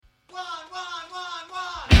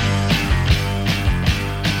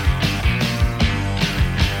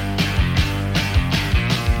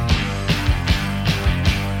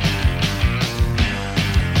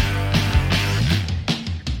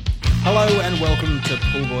welcome to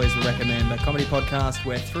Pool Boys Recommend, a comedy podcast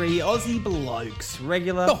where three Aussie blokes,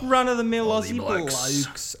 regular, run-of-the-mill Aussie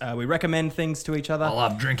blokes, we recommend things to each other. I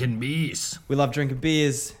love drinking beers. We love drinking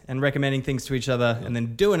beers and recommending things to each other and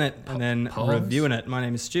then doing it and then reviewing it. My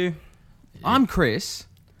name is Stu. I'm Chris.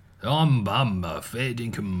 I'm a fair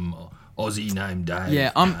dinkum Aussie named Dave.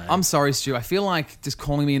 Yeah, I'm sorry, Stu. I feel like just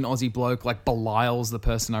calling me an Aussie bloke like belies the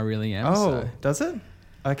person I really am. Oh, does it?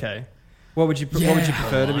 Okay. What would you prefer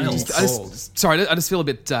to be called? I just feel a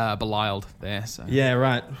bit belied there. So. Yeah,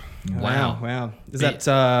 right. Wow. Wow. Is that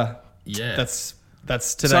Yeah.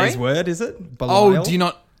 That's today's Sorry? word, is it? Oh, Belial? do you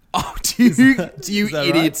not? Oh, do you that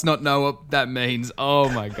idiots not know what that means? Oh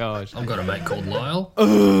my gosh. I've got a mate called Lyle.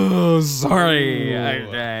 Oh, sorry.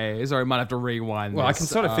 Okay. Sorry, might have to rewind. Well, I this. can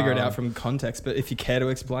sort of figure it out from context, but if you care to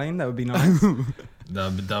explain, that would be nice.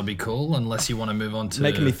 That'll be cool, unless you want to move on to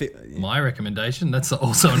Making me my recommendation. That's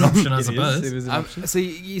also an option, I It suppose. is an option. So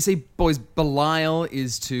you see, boys, beguile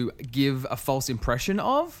is to give a false impression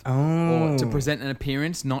of, or to present an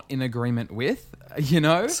appearance not in agreement with. You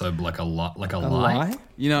know, So like a lie. A lie?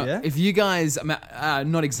 you know, Yeah. if you guys,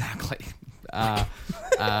 not exactly,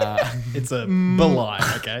 It's a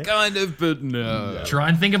belie, okay? kind of, but no. Try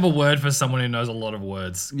and think of a word for someone who knows a lot of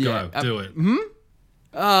words. Yeah, Go, do it.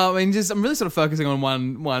 I mean, I'm really sort of focusing on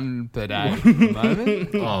one per day at the moment.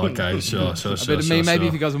 Oh, okay, sure. But maybe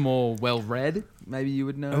if you guys are more well read, maybe you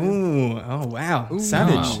would know. Ooh, oh wow.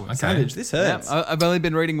 Savage. wow, okay. Savage. This hurts. I've only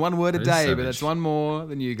been reading one word a That is day, but savage. that's one more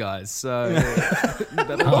than you guys. So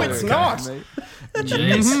No, it's not.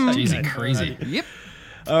 Jeez, Jeez, crazy. Yep.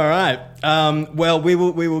 All right. Well, we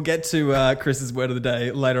will get to Chris's word of the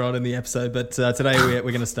day later on in the episode, but today we're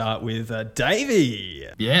going to start with Davey.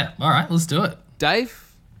 Yeah, all right, let's do it.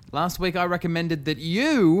 Dave, last week I recommended that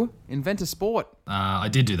you invent a sport. I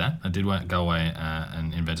did do that. I did go away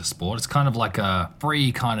and invent a sport. It's kind of like a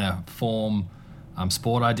free kind of form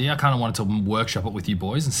sport idea. I kind of wanted to workshop it with you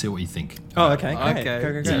boys and see what you think. Oh, okay. Okay.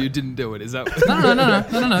 Go. So you didn't do it, is that?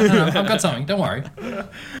 No. I've got something. Don't worry.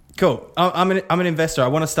 Cool. I'm an investor. I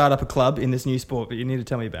want to start up a club in this new sport, but you need to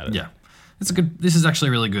tell me about it. Yeah. This is actually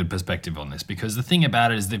a really good perspective on this, because the thing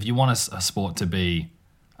about it is that if you want a sport to be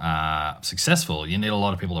successful, you need a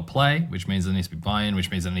lot of people to play, which means there needs to be buy-in, which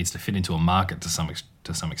means it needs to fit into a market to some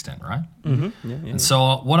extent, right? Mm-hmm. Yeah. And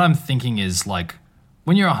so what I'm thinking is, like,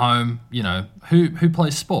 when you're at home, you know, who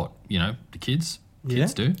plays sport? You know, the kids.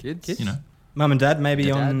 Kids do. Kids. You know, Mum and Dad maybe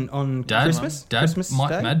Dad. on Dad, Christmas. Dad Christmas Day?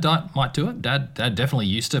 might do it. Dad definitely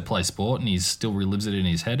used to play sport, and he still relives it in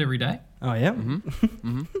his head every day. Oh yeah.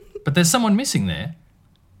 But there's someone missing there.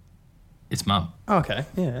 It's Mum. Okay.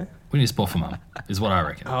 Yeah. We need a sport for Mum, is what I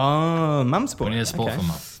reckon. Oh, mum sport. We need a sport Okay. for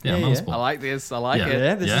Mum. Yeah, Yeah, Mum yeah. sport. I like this. I like Yeah. it.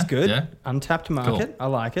 Yeah, this Yeah, is good. yeah. Untapped market. Cool. I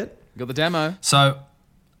like it. Got the demo. So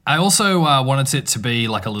I also wanted it to be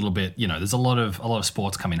like a little bit, you know, there's a lot of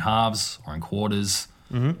sports come in halves or in quarters.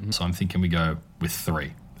 Mm-hmm. So I'm thinking we go with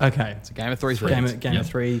 3. Okay. It's a game of three. Game Yeah. of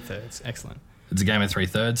 3/3. Excellent. It's a game of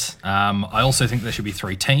 3/3. I also think there should be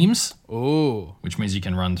 3 teams, Ooh. which means you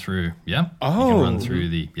can run through, you Oh. can run through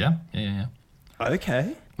the, yeah.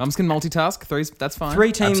 Okay. Mums can multitask. That's fine.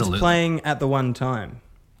 3 teams Absolutely. playing at the one time.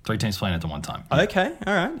 3 teams playing at the one time. Okay.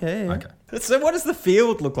 All right. Yeah. Okay. So what does the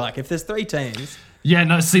field look like if there's 3 teams? Yeah,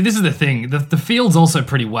 no, see, this is the thing. The field's also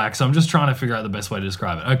pretty whack, so I'm just trying to figure out the best way to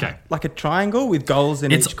describe it. Okay. Like a triangle with goals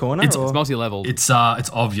in each corner? it's- or? It's multi-level. It's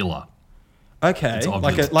ovular. Okay. it's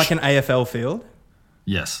obvious. Like an AFL field?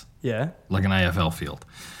 Yes. Yeah. Like an AFL field.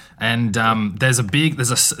 And there's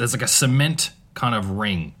like a cement kind of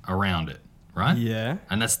ring around it, right? Yeah.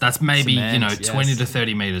 And that's maybe, Cement, 20 yes. to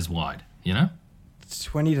 30 meters wide, you know?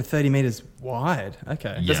 20 to 30 meters wide.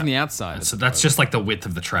 Okay. Yeah. Just on the outside. And so that's just like the width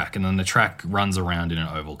of the track, and then the track runs around in an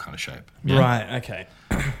oval kind of shape. Yeah? Right. Okay.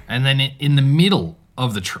 And then in the middle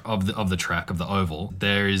of the track of the oval,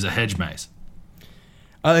 there is a hedge maze.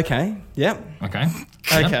 Okay. Yep. Okay.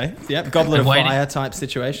 Okay. Yep. Goblet And of waiting- fire type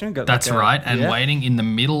situation. Got That's like a- right. And yeah. waiting in the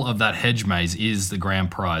middle of that hedge maze is the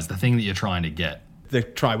grand prize, the thing that you're trying to get. The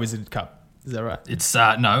Tri-Wizard Cup. Is that right? It's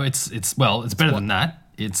no, it's better than that.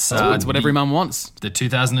 It's It's what every mum wants. the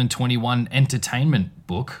 2021 entertainment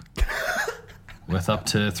book worth up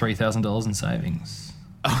to $3,000 in savings.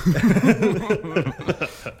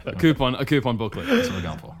 A coupon booklet. That's what we're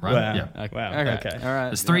going for, right? Wow. Yeah. Wow. Okay. Okay. All right.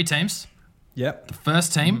 There's 3 teams. Yep. The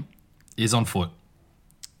first team is on foot.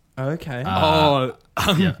 Okay. Oh,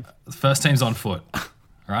 Yeah. The first team's on foot.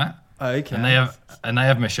 Right? okay. And they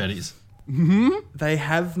have machetes. They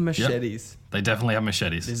have machetes. They definitely have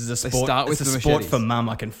machetes. This is a They sport. start with it's a the sport machetes. for mum.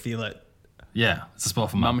 I can feel it. Yeah, it's a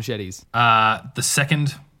sport for mum mum. machetes. The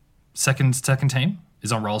second team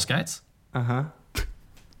is on roller skates. Uh huh.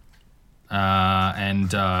 and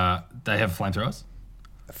they have flamethrowers.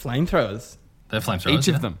 Flamethrowers. They have flamethrowers. Each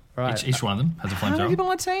of them. Right. Each one of them has a How many flamethrower. people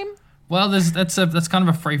on a team? Well, that's kind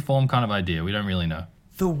of a free form kind of idea. We don't really know.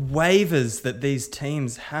 The waivers that these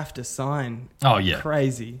teams have to sign. Oh yeah.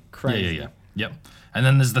 Crazy. Yeah. Yep. And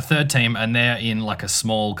then there's the third team, and they're in like a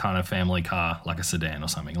small kind of family car, like a sedan or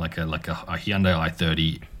something, like a Hyundai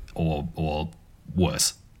i30 or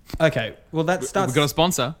worse. Okay. Well, that starts. We've got a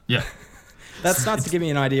sponsor. Yeah. That starts to give me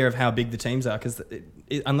an idea of how big the teams are, because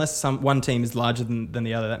unless one team is larger than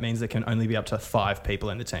the other, that means there can only be up to 5 people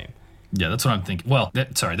in the team. Yeah, that's what I'm thinking. Well,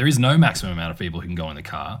 there is no maximum amount of people who can go in the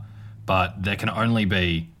car, but there can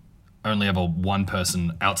only ever one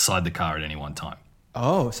person outside the car at any one time.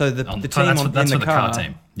 Oh, so the So team that's in for the the car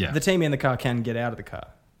team. Yeah. The team in the car can get out of the car.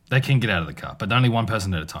 They can get out of the car, but only one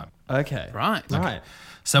person at a time. Okay. Right. Right.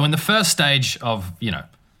 So in the first stage of,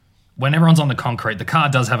 when everyone's on the concrete, the car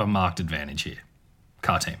does have a marked advantage here.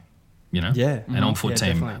 Car team, Yeah. And on foot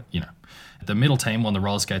Yeah, team, definitely. The middle team on the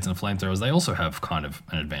roller skates and the flamethrowers, they also have kind of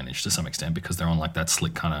an advantage to some extent because they're on like that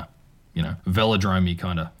slick kind of, velodrome-y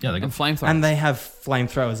kind of. Yeah, they And got. flamethrowers. And they have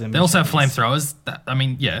flamethrowers in. They also have flamethrowers.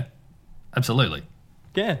 Yeah, absolutely.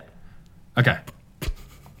 Yeah. Okay.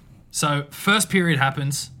 So first period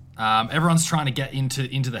happens. Everyone's trying to get into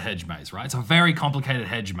the hedge maze, right? It's a very complicated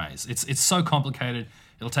hedge maze. It's so complicated.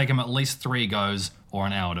 It'll take them at least 3 goes or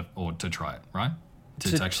an hour to try it, right?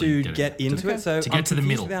 To actually get into it. So to get to the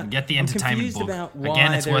middle, get the entertainment book.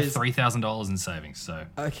 Again, it's worth $3,000 in savings. So,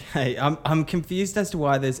 Okay, I'm confused as to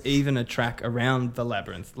why there's even a track around the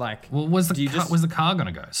labyrinth. Like, well, where's the car going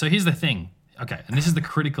to go? So here's the thing. Okay, and this is the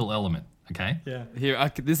critical element. Okay, Yeah. Here,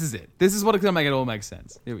 this is it. This is what's going to make it all make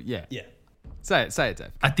sense. Yeah. Yeah. Say it,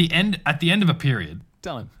 Dave. at the end of a period,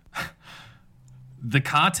 Tell him. the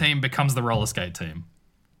car team becomes the roller skate team.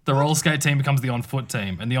 The roller skate team becomes the on-foot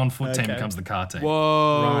team, and the on-foot team Okay. becomes the car team.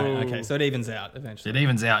 Whoa. Right. Okay. So it evens out eventually. It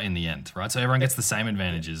evens out in the end, right? So everyone gets the same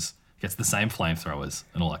advantages, gets the same flamethrowers,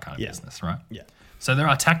 and all that kind of Yeah. business, right? Yeah. So there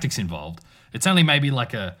are tactics involved. It's only maybe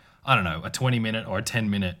like a 20-minute or a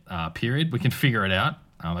 10-minute period. We can figure it out.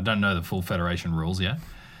 I don't know the full Federation rules yet.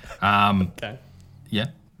 Okay. Yeah.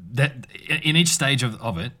 That in each stage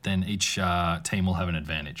of it, then each team will have an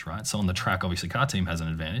advantage, right? So on the track, obviously, car team has an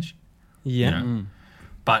advantage. Yeah.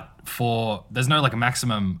 But there's no like a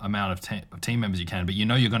maximum amount of team members you can, but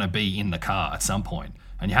you're going to be in the car at some point,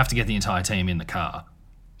 and you have to get the entire team in the car.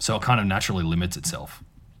 So it kind of naturally limits itself,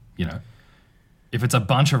 If it's a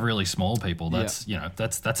bunch of really small people, that's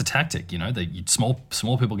that's a tactic.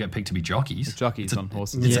 Small people get picked to be jockeys. Jockeys on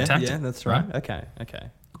horses. It's a Yeah. tactic, Yeah. That's right. Okay.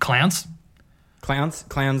 Clowns,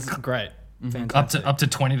 Clowns. great. up Fantastic. to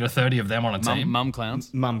 20 to 30 of them on a team. Mum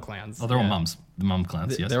clowns. Mum clowns. Oh, they're all Yeah. mums. The mum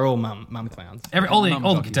clowns. Yes. They're all mum clowns. All the Mum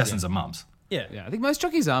all the jockeys, contestants are mums. Yeah. Yeah, I think most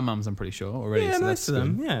jockeys are mums, I'm pretty sure, already. Yeah. so Most that's of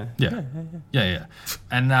them. good. Yeah. Yeah.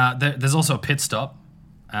 And there's also a pit stop,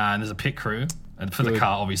 and there's a pit crew, and for the Good.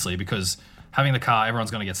 car, obviously, because having the car, everyone's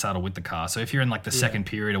going to get saddled with the car. So if you're in like the second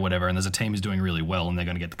period or whatever, and there's a team who's doing really well, and they're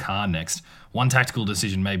going to get the car next, one tactical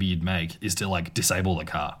decision maybe you'd make is to like disable the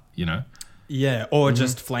car, Yeah. Or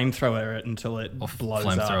just flamethrower it until it or blows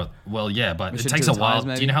flamethrower. up. Well, yeah, but it Mission takes to a the while. tires, Do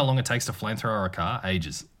maybe? you know how long it takes to flamethrower a car?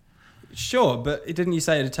 Ages. Sure, but didn't you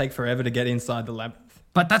say it'd take forever to get inside the labyrinth?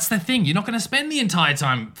 But that's the thing. You're not going to spend the entire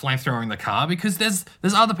time flamethrowing the car because there's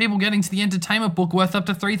other people getting to the entertainment book worth up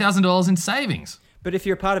to $3,000 in savings. But if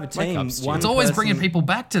you're part of a team, up, Stu. one It's always person- bringing people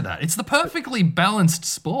back to that. It's the perfectly balanced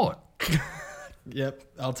sport. Yep,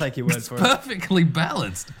 I'll take your word for it. Perfectly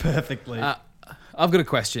balanced. Perfectly. I've got a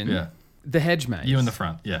question. Yeah. The hedge maze. You in the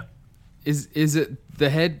front. Yeah. Is it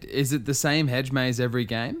the same hedge maze every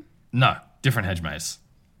game? No, different hedge maze.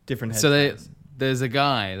 Different So headsets. there's a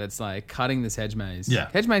guy that's like cutting this hedge maze. Yeah.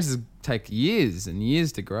 Hedge mazes take years and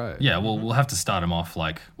years to grow. Yeah, well, we'll have to start them off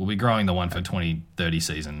like we'll be growing the one for 2030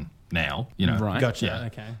 season now, Right. Gotcha. Yeah.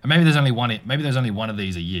 Okay. And maybe there's only one of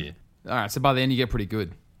these a year. All right. So by the end, you get pretty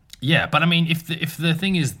good. Yeah, but I mean, if the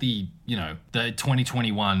thing is the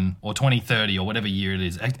 2021 or 2030 or whatever year it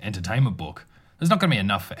is entertainment book, there's not going to be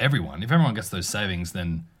enough for everyone. If everyone gets those savings,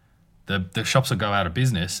 then the shops will go out of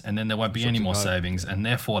business, and then there won't be any more savings, and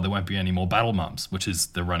therefore there won't be any more Battle Mums, which is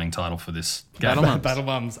the running title for this game. Battle Mums. Battle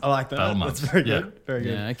Mums. I like that. Battle Mums. That's very Yeah. good. Very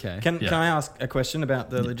good. Yeah, okay. Can Yeah. I ask a question about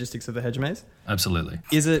the logistics of the hedge maze? Absolutely.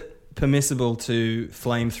 Is it permissible to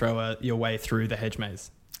flamethrower your way through the hedge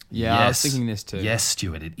maze? Yeah, I was thinking this too. Yes,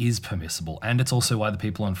 Stuart, it is permissible, and it's also why the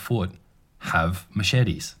people on foot have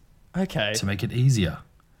machetes Okay. to make it easier.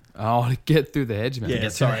 Oh, to get through the hedge maze. Yeah, get to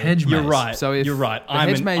the sorry. hedge You're maze. right. So if You're right. the I'm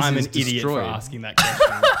hedge an maze I'm is an idiot for destroyed- asking that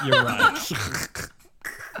question. You're right.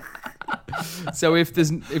 So if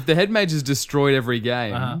the head mage is destroyed every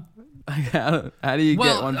game, How do you get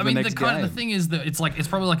Well, one for I mean, the next game? the thing is that it's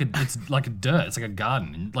probably like a dirt. It's like a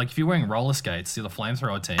garden. Like if you're wearing roller skates, you're the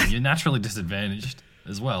flamethrower team. You're naturally disadvantaged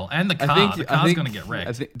as well, and the car's going to get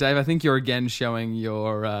wrecked. Dave, I think you're again showing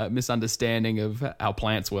your misunderstanding of how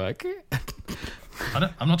plants work,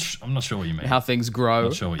 I'm not sure what you mean. how things grow. I'm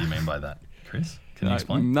not sure what you mean by that, Chris. Can you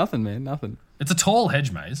explain? Nothing, man. Nothing. It's a tall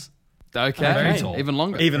hedge maze. Okay. Very tall. Even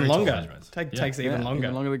longer. Even Very tall longer. hedge maze. Takes Yeah. even longer.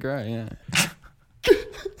 Even longer to grow. Yeah.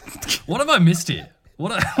 What have I missed here?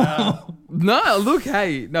 No, look.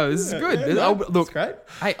 Hey, no, this is good. Look, That's great.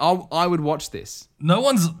 hey, I would watch this. No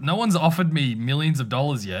one's offered me millions of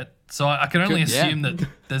dollars yet, so I can only Good, yeah. assume that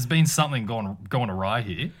there's been something going awry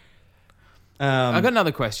here. I've got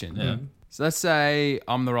another question. Yeah. So let's say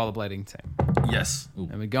I'm the rollerblading team, Yes. Ooh.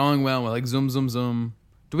 and we're going well. We're like zoom, zoom, zoom.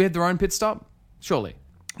 Do we have their own pit stop? Surely,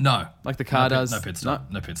 No. like the car does. No pit stop.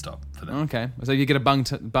 No pit stop for them. Okay, so if you get a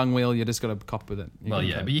bung wheel, you just got to cop with it. Well,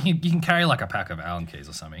 yeah, but you can carry like a pack of Allen keys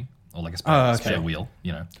or something, or like a spare, Oh, okay. spare wheel.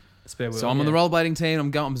 You know. Spare wheel, So I'm on the yeah. rollerblading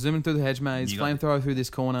team. I'm zooming through the hedge maze, You got it. flamethrower through this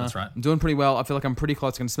corner. That's right. I'm doing pretty well. I feel like I'm pretty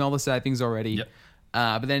close. I can smell the savings already. Yep.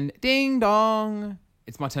 But then, ding dong,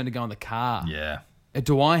 it's my turn to go in the car. Yeah.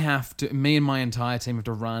 Do I have to? Me and my entire team have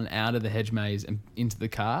to run out of the hedge maze and into the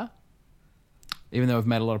car, even though we've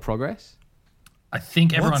made a lot of progress. I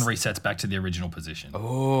think everyone resets back to the original position.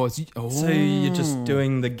 Oh. So you're just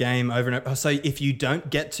doing the game over and over. So if you don't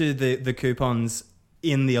get to the coupons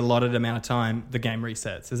in the allotted amount of time, the game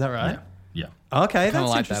resets. Is that right? Yeah. Okay, that's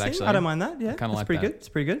like that, interesting. actually. I don't mind that. Yeah, kinda that's like pretty that. good. It's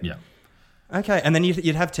pretty good. Yeah. Okay, and then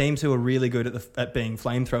you'd have teams who are really good at being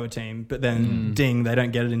flamethrower team, but then ding, they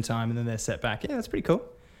don't get it in time, and then they're set back. Yeah, that's pretty cool.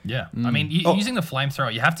 Yeah. I mean, using the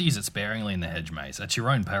flamethrower, you have to use it sparingly in the hedge maze. At your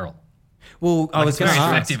own peril. Well, I was It's going very to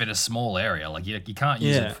ask. effective in a small area. Like you can't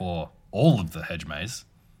use Yeah. it for all of the hedge maze.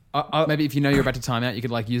 Maybe if you know you're about to time out, you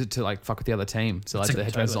could like use it to like fuck with the other team. So like the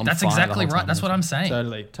hedge maze is on That's fire the exactly whole right. time. That's what I'm saying.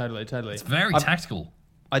 Totally. It's very tactical.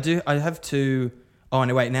 I have two. Oh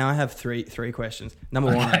no! Wait. Now I have three questions.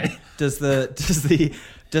 Number Okay. one: does the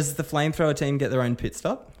flamethrower team get their own pit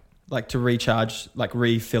stop, like to recharge, like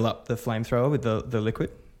refill up the flamethrower with the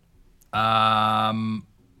liquid?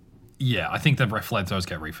 Yeah, I think the flamethrowers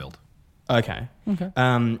get refilled, Okay. Okay.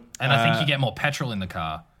 and I think you get more petrol in the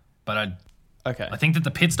car. But Okay. I think that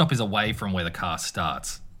the pit stop is away from where the car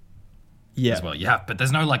starts Yeah. as well. Yeah, but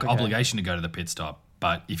there's no like obligation to go to the pit stop.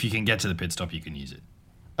 But if you can get to the pit stop, you can use it.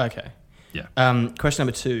 Okay. Yeah. Question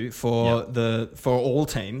number two for all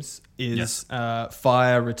teams is Yes.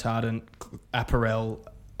 Fire retardant apparel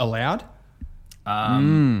allowed?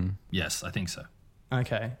 Yes, I think so.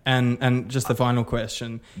 Okay. And just the final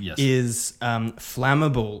question Yes. is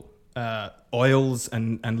flammable oils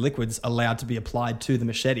and liquids allowed to be applied to the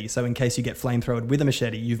machete? So in case you get flamethrowered with a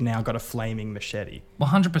machete, you've now got a flaming machete.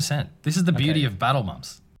 100%. This is the beauty Okay. of battle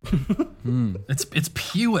mums. It's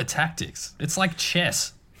pure tactics. It's like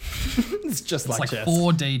chess. It's just It's like like chess.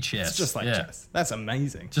 4D chess. It's just like yeah. chess. That's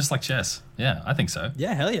amazing. Just like chess. Yeah, I think so.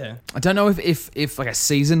 Yeah, hell yeah. I don't know if like a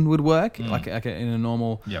season would work, like in a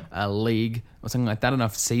normal Yep. league or something like that. I don't know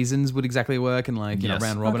if seasons would exactly work in like Yes.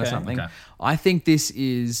 round robin or Okay. something. Okay. I think this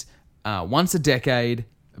is once a decade,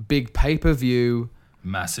 a big pay per view.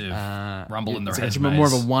 Massive rumble in the It's hedge actually maze. more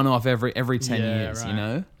of a one off every 10 Yeah, years. right. You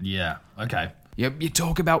know. Yeah. Okay. You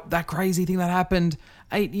talk about that crazy thing that happened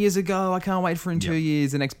 8 years ago. I can't wait for in 2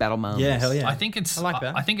 years. The next battle month. Yeah, hell yeah. I think it's. I like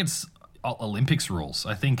that. I think it's Olympics rules.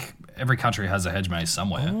 I think every country has a hedge maze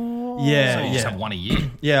somewhere. Yeah, So you just yeah. have one a year.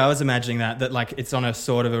 Yeah, I was imagining that like it's on a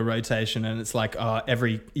sort of a rotation and it's like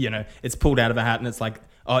every, it's pulled out of a hat and it's like,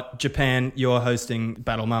 Japan, you're hosting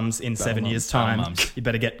Battle Mums in 7 years' time. Battle Mums. You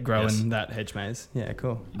better get growing Yes. that hedge maze. Yeah,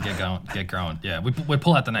 cool. Get growing. Yeah, we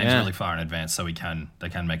pull out the names Yeah. really far in advance so they can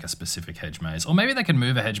make a specific hedge maze, or maybe they can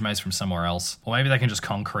move a hedge maze from somewhere else, or maybe they can just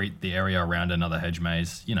concrete the area around another hedge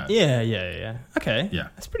maze. You know. Yeah. Okay. Yeah.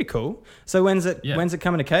 That's pretty cool. So when's it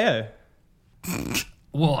coming to KO?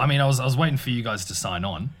 Well, I mean, I was waiting for you guys to sign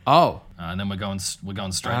on, Oh, and then we're going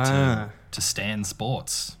straight Ah. to Stan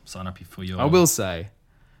Sports. Sign up for your. I will say,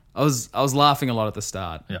 I was laughing a lot at the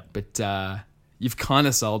start. Yeah. But you've kind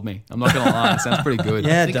of sold me. I'm not gonna lie. It sounds pretty good.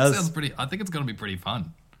 Yeah, I it think does. sounds pretty. I think it's going to be pretty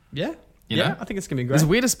fun. Yeah. You yeah, know? I think it's going to be There's great.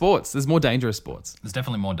 weirder sports. There's more dangerous sports. There's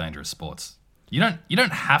definitely more dangerous sports. You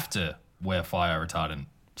don't have to wear fire retardant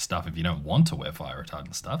stuff if you don't want to wear fire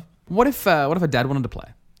retardant stuff. What if a dad wanted to play?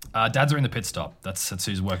 Dads are in the pit stop. That's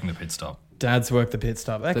who's working the pit stop. Dad's work the pit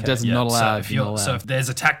stop. Okay. That dad's not allowed. So if there's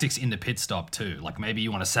a tactics in the pit stop too, like maybe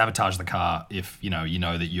you want to sabotage the car if you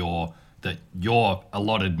know that your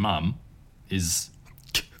allotted mum is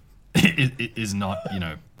not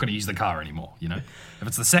going to use the car anymore. If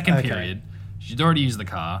it's the second Okay. period, she'd already used the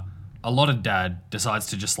car. a lot of dad decides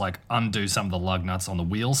to just like undo some of the lug nuts on the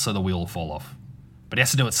wheels so the wheel will fall off. But he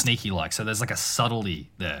has to do it sneaky like, so there's like a subtlety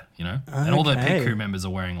there, you know? And all the pit crew members are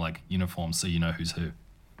wearing like uniforms so you know who's who.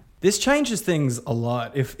 This changes things a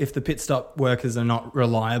lot. If the pit stop workers are not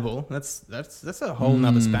reliable, that's a whole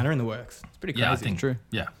nother spanner in the works. It's pretty crazy. Yeah, I think True.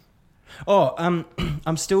 Yeah. Oh,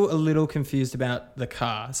 I'm still a little confused about the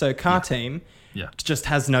car. So car team just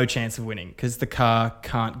has no chance of winning because the car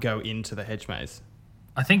can't go into the hedge maze.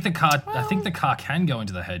 I think the car can go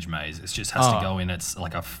into the hedge maze. It just has to go in at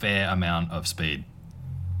like a fair amount of speed.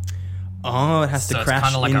 Oh, it has to crash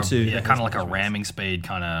kind of like into kind of like a ramming speed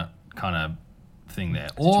kind of thing there.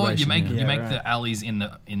 Or you make the alleys in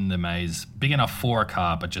the maze big enough for a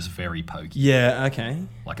car, but just very pokey. Yeah. Okay.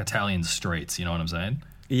 Like Italian streets. You know what I'm saying?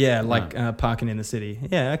 Yeah, like parking in the city.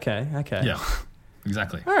 Yeah. Okay. Yeah.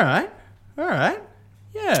 Exactly. All right.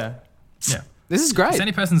 Yeah. Yeah. This is great. It's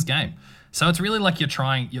any person's game. So it's really like you're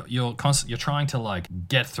trying to like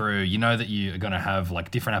get through. You know that you're going to have like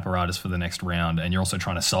different apparatus for the next round, and you're also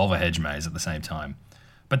trying to solve a hedge maze at the same time.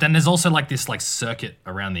 But then there's also like this like circuit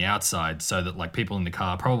around the outside, so that like people in the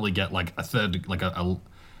car probably get like a third, like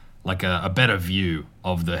a better view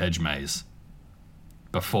of the hedge maze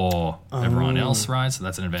before everyone else, right? So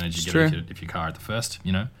that's an advantage you get if your car at the first.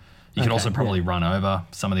 You know, you can also probably run over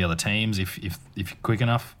some of the other teams if you're quick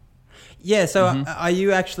enough. Yeah, so are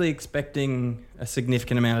you actually expecting a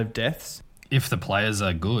significant amount of deaths? If the players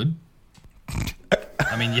are good.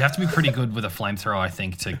 I mean, you have to be pretty good with a flamethrower, I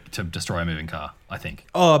think, to destroy a moving car, I think.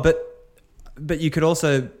 Oh, but you could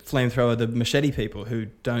also flamethrower the machete people who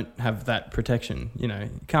don't have that protection. You know,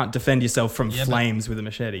 you can't defend yourself from flames with a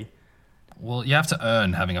machete. Well, you have to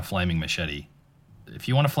earn having a flaming machete. If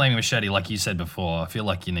you want a flaming machete, like you said before, I feel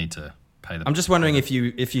like you need to pay them. I'm just wondering if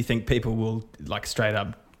you think people will, like, straight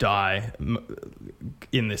up die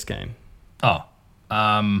in this game. Oh,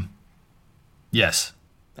 yes.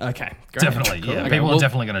 Okay, great. Definitely. Cool. Yeah, Okay, people are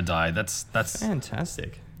definitely going to die. That's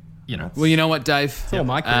fantastic. You know. Well, you know what, Dave? It's all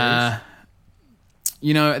my careers.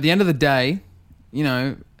 You know, at the end of the day, you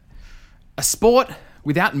know, a sport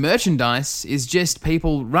without merchandise is just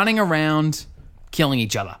people running around killing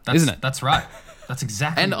each other, isn't it? That's right. That's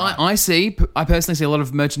exactly and right. I personally see a lot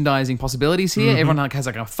of merchandising possibilities here. Everyone like has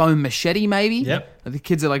like a foam machete, maybe. Yep. The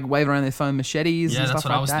kids are like waving around their foam machetes. Yeah, and that's stuff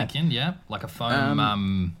what like I was that. thinking. Yeah, like a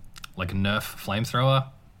foam, like a Nerf flamethrower.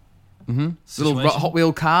 Little Hot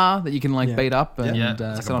Wheel car that you can like beat up and It's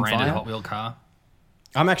like set a on branded fire. Hot Wheel car.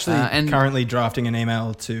 I'm actually and- currently drafting an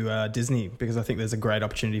email to Disney because I think there's a great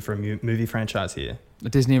opportunity for a movie franchise here. A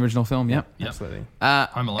Disney original film, yep. Absolutely.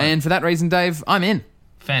 Home Alone. And for that reason, Dave, I'm in.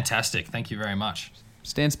 Fantastic. Thank you very much.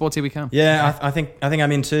 Stan Sports, here we come. Yeah, I think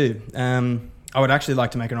I'm in too. I would actually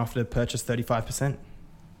like to make an offer to purchase 35%.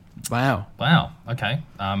 Wow. Wow. Okay.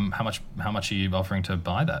 How much are you offering to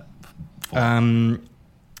buy that for?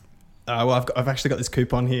 Well, I've actually got this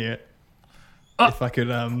coupon here. If I could.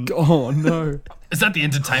 Oh no. Is that the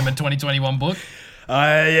Entertainment 2021 book?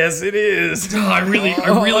 Yes, it is. I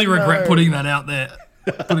really regret putting that out there.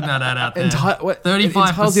 Putting that ad out there. 35%. It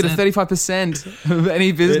entitles you to 35% of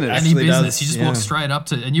any business. It Any actually business. does, You just yeah. walk straight up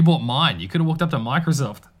to, and you bought mine. You could have walked up to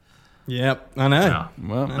Microsoft. Yep, I know. Yeah.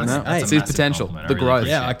 Well, That's no, a sees massive potential. compliment. I The really growth.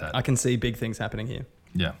 appreciate Yeah, that. I can see big things happening here.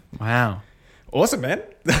 Yeah. Wow. Awesome, man.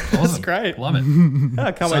 That's Awesome. great. Love it.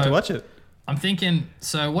 I can't wait So- to watch it. I'm thinking,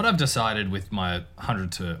 so what I've decided with my 0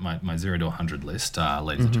 to 100 list,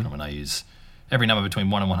 ladies and gentlemen, I use every number between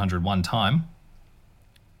 1 and 100 one time.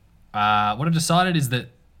 What I've decided is that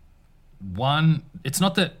it's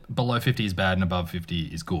not that below 50 is bad and above 50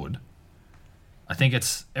 is good. I think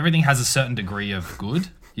everything has a certain degree of good,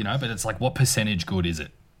 you know, but it's like what percentage good is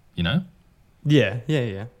it, you know? Yeah.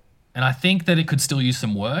 And I think that it could still use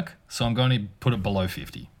some work, so I'm going to put it below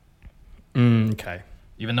 50. Okay.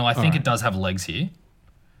 Even though I think it does have legs here.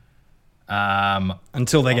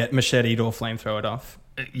 Until they get macheted or flamethrowered off.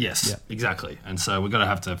 Yes, exactly. And so we're going to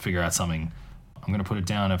have to figure out something. I'm going to put it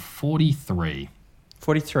down at 43.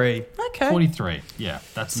 43. Okay. 43, yeah.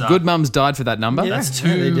 That's Good mums died for that number. Yeah, That's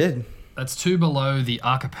yeah, two. they did. That's 2 below the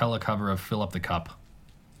a cappella cover of Fill Up the Cup.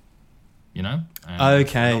 You know? And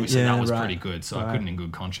Okay, obviously yeah, that was right. pretty good, so I couldn't in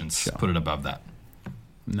good conscience put it above that.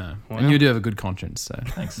 No. Wow. And you do have a good conscience, so.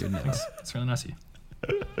 Thanks. Thanks. It's really nice of you.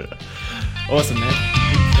 Awesome, man.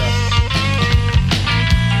 Good stuff.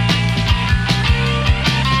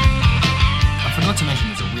 I forgot to mention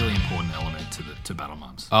there's a really important element to Battle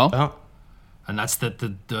Mums. Oh? And that's that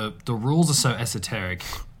the rules are so esoteric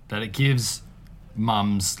that it gives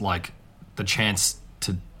mums like the chance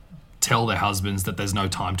to tell their husbands that there's no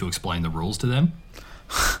time to explain the rules to them.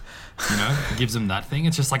 You know, it gives them that thing.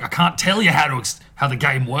 It's just like, I can't tell you how the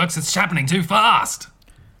game works. It's happening too fast.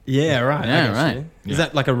 Yeah, right. Yeah, I get right. you. Yeah. Is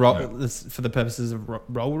that like a role for the purposes of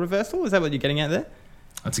role reversal? Is that what you're getting at there?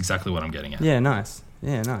 That's exactly what I'm getting at. Yeah, nice.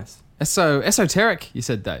 Yeah, nice. So esoteric, you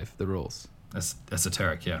said, Dave. The rules. That's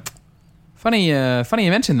esoteric, yeah. Funny you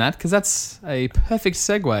mentioned that because that's a perfect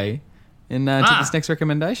segue to this next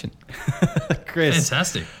recommendation. Chris,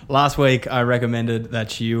 Fantastic. last week I recommended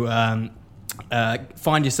that you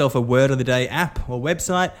find yourself a word of the day app or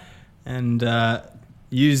website and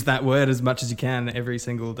use that word as much as you can every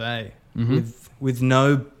single day with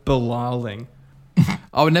no belaling.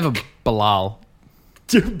 I would never Bilal.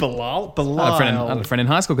 Bilal? I had a friend in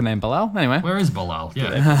high school named Bilal. Anyway. Where is Bilal? Yeah.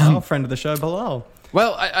 Bilal, friend of the show, Bilal.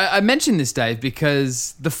 Well, I mentioned this, Dave,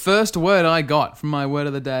 because the first word I got from my word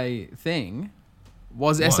of the day thing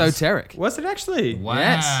was esoteric. Was it actually?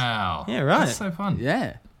 Wow. Yeah, right. That's so fun.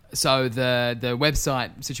 Yeah. So the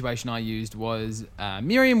website situation I used was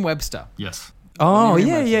Merriam-Webster. Yes. Oh,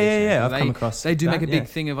 Merriam-Webster yeah. dictionary. I've come across They do that, make a yeah. big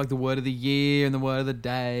thing of like the word of the year and the word of the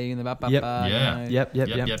day and the Yep. Yeah.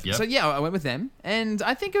 Yep. So yeah, I went with them, and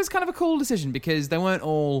I think it was kind of a cool decision because they weren't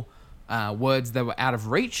all words that were out of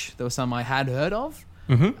reach. There were some I had heard of.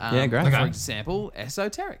 Yeah, great. For Okay. example,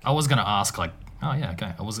 esoteric. I was going to ask I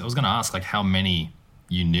was going to ask how many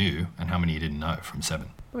you knew and how many you didn't know from 7.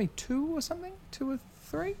 Maybe 2 or something, 2 or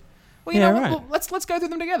 3. Well, Yeah, know what? right. Well, let's go through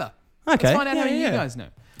them together. Okay. Let's find out how many Yeah. you guys know.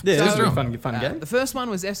 Yeah, So, this is a fun game. The first one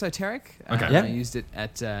was esoteric. Okay. Yeah. I used it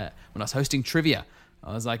at when I was hosting trivia.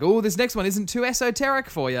 I was like, "Oh, this next one isn't too esoteric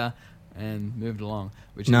for you," and moved along,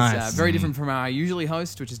 which Nice. is very different from how I usually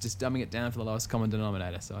host, which is just dumbing it down for the lowest common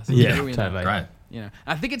denominator. So I said, Yeah, "Here we totally. Great.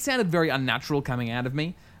 I think it sounded very unnatural coming out of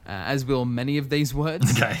me, as will many of these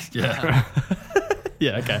words. Okay. Yeah.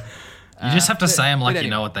 Yeah, okay. You just have to say them like but you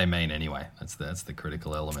know anyway. what they mean anyway. That's the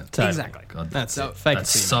critical element. Totally. Exactly. God, That's So- it. Fake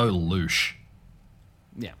that's it till you so louche.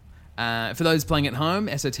 Yeah. For those playing at home,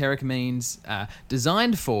 esoteric means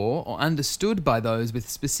designed for or understood by those with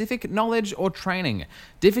specific knowledge or training,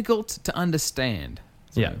 difficult to understand.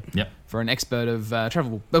 So, Yeah. Yep. For an expert of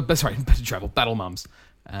travel, battle mums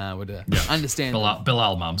would understand.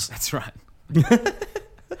 Bilal mums. That's right.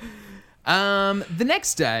 The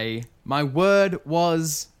next day, my word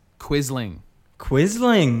was Quisling.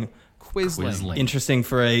 Quisling. Quisling. Interesting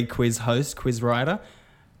for a quiz host, quiz writer.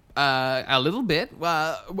 A little bit.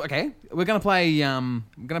 Okay, we're gonna play.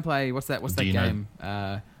 What's that? What's Do that you know-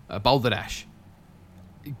 game? Boulder Dash.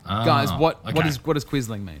 Guys, what okay. does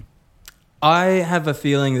Quisling mean? I have a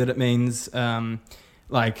feeling that it means it's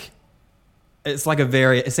like it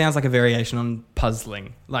sounds like a variation on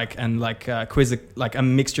puzzling, like a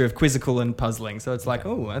mixture of quizzical and puzzling. So it's like,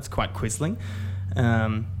 oh, that's quite Quisling.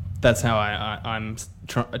 That's how I'm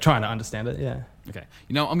trying to understand it. Yeah. Okay,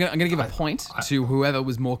 I'm gonna give a point to whoever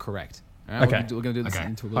was more correct. All right? Okay. We're gonna do this Okay.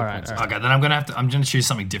 into a All little right, points. all right. Okay, then I'm gonna choose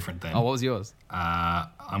something different then. Oh, what was yours?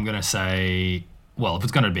 I'm gonna say, well, if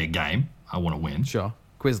it's gonna be a game, I want to win. Sure,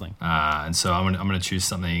 Quisling. And so I'm gonna choose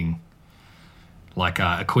something like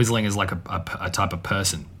a Quisling is like a type of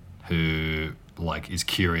person who like is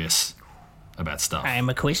curious about stuff. I am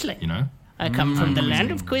a Quisling. You know, I come from the land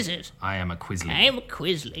of quizzes. I am a Quisling. I am a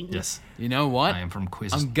Quisling. Yes, You know what? I am from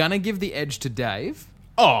Quiz. I'm gonna give the edge to Dave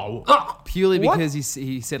Oh, purely What? because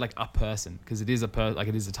he said like a person because it is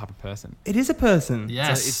it is a type of person. it is a person.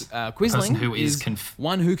 Yes, So it's a Quisling person who is is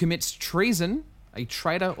one who commits treason, a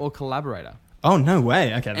traitor or collaborator. Oh, no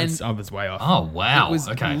way. Okay, And- I was way off. Oh wow! It was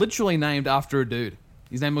okay. literally named after a dude.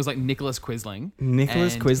 His name was like Nicholas Quisling.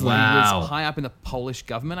 Nicholas and Quisling. He Wow. was high up in the Polish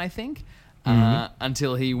government, I think,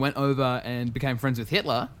 until he went over and became friends with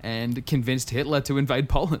Hitler and convinced Hitler to invade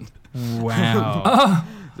Poland. Wow.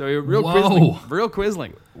 So real Whoa. Quisling. Real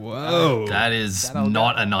Quisling. Whoa. That is That'll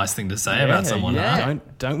not a nice thing to say Yeah, about someone. yeah. huh?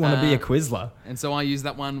 Don't want to be a Quizler. And so I used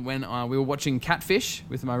that one when we were watching Catfish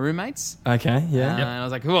with my roommates. Okay, yeah. And I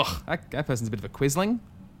was like, ugh, that person's a bit of a Quisling.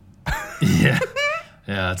 Yeah,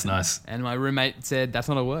 yeah, that's nice. And my roommate said, that's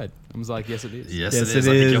not a word. I was like, yes, it is. Yes, Yes, it is. it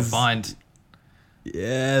I think you'll is. find.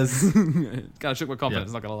 Yes. Kind of shook my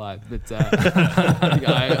confidence, not going to lie. But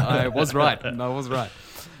I was right. I was right.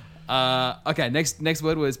 Okay, next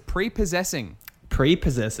word was prepossessing.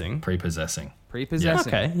 Prepossessing. Prepossessing. Prepossessing.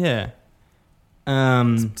 Okay, yeah.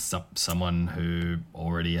 Someone who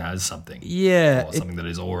already has something. Yeah. Or something that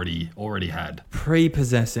is already had.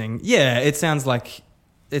 Prepossessing. Yeah, it sounds like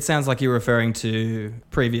you're referring to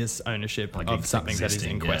previous ownership Like of something that is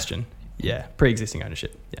existing, in yeah. question. Yeah, pre-existing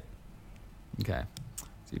ownership. Yeah. Okay. So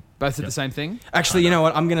you both did the same thing? Actually, you know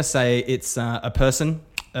what? I'm going to say it's a person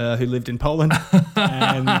who lived in Poland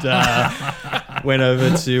and went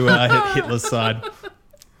over to Hitler's side.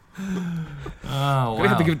 Oh, Gonna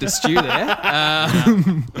have to give it to Stu there.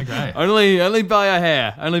 Okay. Only by a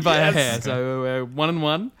hair. Only by a Yes. hair. So we're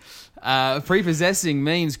 1-1. Prepossessing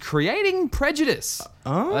means creating prejudice.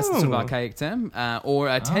 Oh. That's the sort of archaic term. Or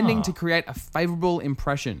tending to create a favourable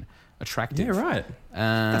impression. Attractive. Yeah, right.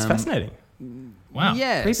 Um, That's fascinating. Wow.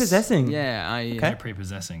 Yes. Prepossessing. Yeah. Okay.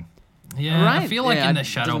 Prepossessing. Yeah, I Right, feel like yeah, in it the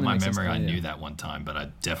shadow doesn't of my make sense memory, I to me, knew yeah. that one time, but I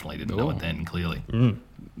definitely didn't know Ooh. it then, clearly.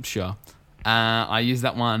 Sure. I used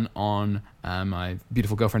that one on my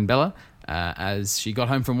beautiful girlfriend Bella as she got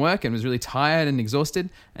home from work and was really tired and exhausted.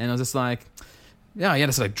 And I was just like, yeah,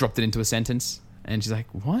 just like dropped it into a sentence. And she's like,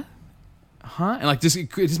 what? Huh? And like, it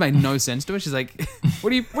just made no sense to her. She's like,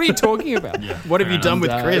 what are you talking about? Yeah, What have fair you done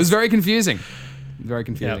enough. with Chris? It was very confusing. Very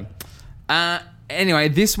confusing. Anyway,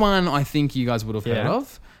 this one I think you guys would have heard Yeah.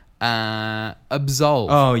 of. Absolve.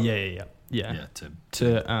 Oh, yeah. Yeah, to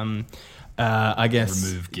To, I guess.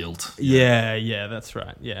 remove guilt. Yeah, that's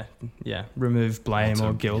right. Yeah. Remove blame Or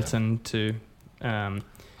or to- guilt yeah. and to.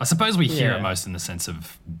 I suppose we hear Yeah. it most in the sense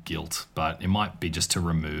of guilt, but it might be just to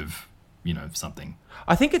remove, something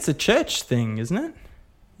I think it's a church thing, isn't it?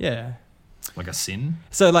 Yeah. like a sin.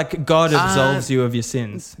 So, like, God absolves you of your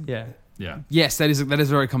sins. Yeah. Yeah. Yes, that is a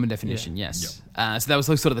very common definition. Yes, so that was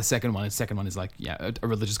like sort of the second one. The second one is like a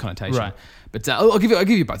religious connotation. Right. But I'll give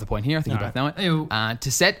you both a point here. I think you both know it. Ew.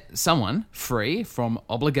 To set someone free from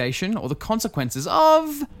obligation or the consequences of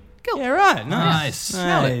guilt. Yeah, right. Nice.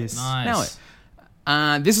 Nice. Know it.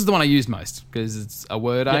 This is the one I used most because it's a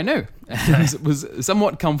word I knew and was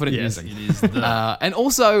somewhat confident Yes. using. It is the. And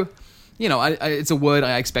also, it's a word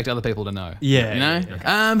I expect other people to know. Yeah, You know?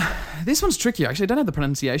 yeah, This one's tricky. Actually, I don't have the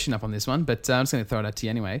pronunciation up on this one, but I'm just going to throw it out to you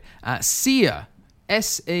anyway. Seer.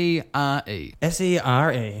 S-E-R-E.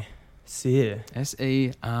 S-E-R-E. Seer.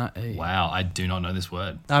 S-E-R-E. Wow, I do not know this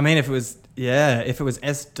word. I mean, if it was S-E-E-R-E.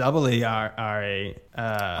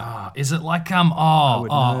 Is it like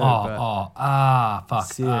would know, fuck.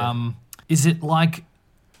 Seer. Is it like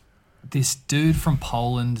this dude from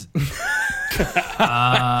Poland?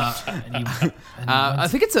 I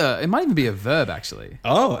think it might even be a verb, actually.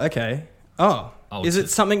 Oh, okay. Oh. Oh, Is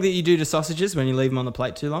it's it something that you do to sausages when you leave them on the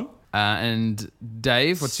plate too long? And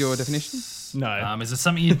Dave, what's your definition? No. Is it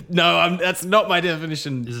something you? No, that's not my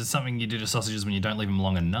definition. Is it something you do to sausages when you don't leave them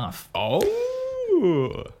long enough?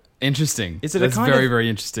 Oh. Interesting. Is it That's a kind very, of very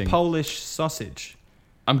interesting. Polish sausage?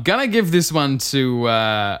 I'm gonna give this one to.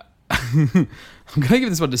 I'm gonna give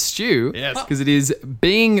this one to Stu. Yes. Because it is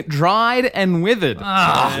being dried and withered,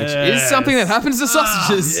 which is something that happens to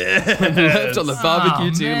sausages when left on the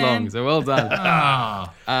barbecue too man. long. So well done.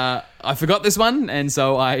 I forgot this one, and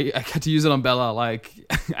so I had to use it on Bella like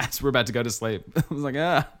as we're about to go to sleep. I was like,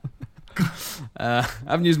 I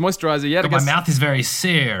haven't used moisturizer yet. I My guess. mouth is very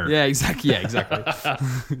sere. Yeah, exactly.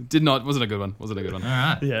 Wasn't a good one. All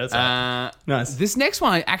right. Yeah, that's right. Nice. This next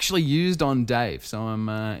one I actually used on Dave, so I'm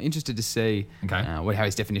interested to see Okay. how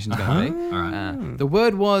his definition is going to be. All right. The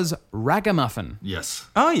word was ragamuffin. Yes.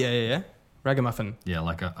 Oh, yeah. Ragamuffin. Yeah,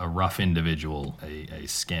 like a rough individual, a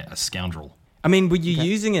scoundrel. I mean, were you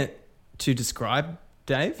using it to describe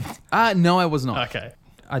Dave? No, I was not. Okay.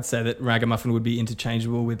 I'd say that ragamuffin would be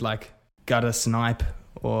interchangeable with like gutter snipe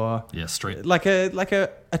or Yeah, street. like a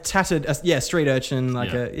tattered street urchin,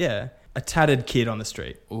 like a tattered kid on the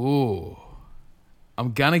street. Ooh.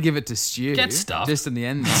 I'm going to give it to Stu. Get stuffed. Just in the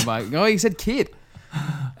end. I'm like, he said kid.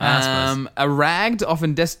 I suppose. A ragged,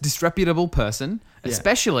 often disreputable person,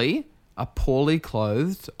 especially a poorly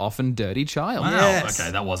clothed, often dirty child. Wow. Yes.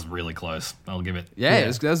 Okay, that was really close. I'll give it. Yeah,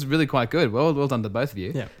 that was really quite good. Well done to both of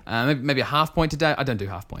you. Yeah. Maybe a half point to Dave. I don't do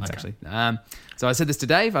half points, actually. So I said this to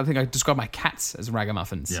Dave. I think I described my cats as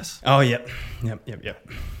ragamuffins. Yes. Oh, yep. You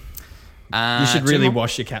should two really more?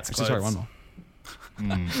 wash your cat's Actually, clothes. sorry, one more.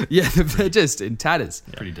 Yeah, they're just in tatters.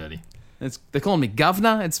 Pretty dirty. They're calling me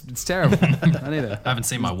governor. It's terrible. I need a I haven't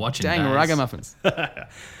seen my watch in dang days. ragamuffins.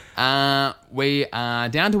 We are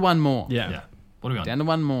down to one more. Yeah. Yeah. What are we on? Down to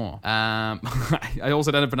one more. I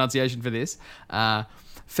also don't have a pronunciation for this.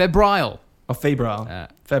 Febrile. Or febrile.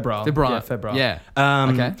 Febrile. Febrile. Yeah, febrile. Yeah.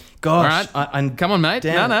 Okay. Gosh. All right. Come on, mate.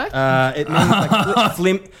 Damn No. it means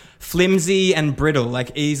like flimsy and brittle,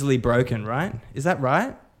 like easily broken, right? Is that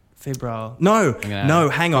right? Febrile. No.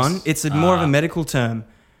 Hang on. It's more of a medical term.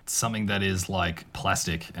 Something that is like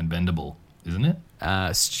plastic and bendable, isn't it?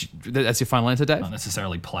 That's your final answer, Dave? Not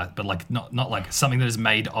necessarily but like not like something that is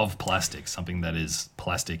made of plastic. Something that is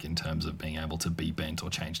plastic in terms of being able to be bent or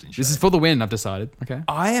changed in shape. This is for the win, I've decided. Okay.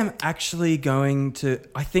 I am actually going to.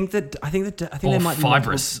 I think or there might be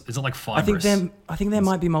fibrous. Is it like fibrous? I think there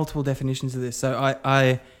might be multiple definitions of this. So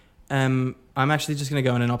I'm actually just going to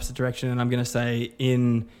go in an opposite direction, and I'm going to say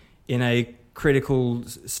in a critical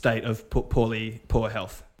state of poor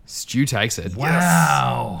health. Stu takes it.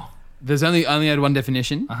 Wow. There's only had one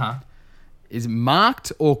definition. Uh-huh. Is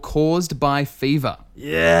marked or caused by fever.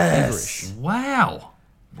 Yes. Wow.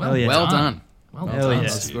 Hell yeah. Well done. Well Hell done. yeah.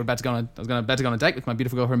 I was about to go on a date with my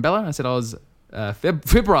beautiful girlfriend Bella. I said I was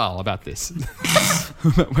febrile about this.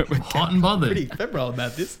 Hot and bothered. Pretty febrile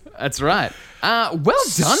about this. That's right. Well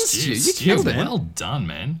done, Stu. You killed it. Well done,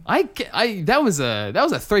 man. That was a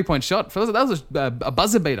 3-point shot. That was a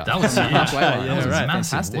buzzer beater. That was huge. Halfway line. That was right.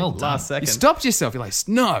 massive. Fantastic. Well done. Last second. You stopped yourself. You're like,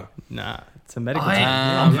 no. Nah, it's a medical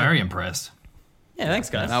I'm term. very impressed. Yeah, thanks,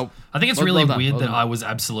 guys. No. I think it's Well- really well done, weird well that done. I was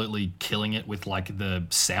absolutely killing it with like the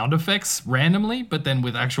sound effects randomly, but then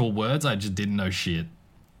with actual words, I just didn't know shit.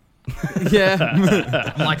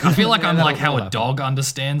 Yeah. Like I feel like I'm like how that'll a dog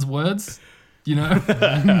understands words. You know,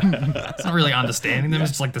 it's not really understanding them;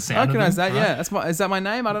 it's just like the I sound. of recognize them, that. right? Yeah. Is that my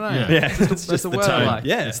name? I don't know. Yeah. That's the word I tone. like.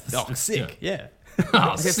 Yeah. It's sick. Yeah. Oh, I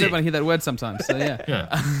guess sick. everyone hear that word sometimes. So yeah.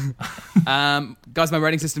 Yeah. Guys, my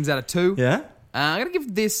rating system's out of 2. Yeah? I'm gonna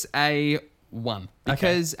give this a 1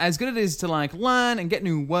 because as good as it is to like learn and get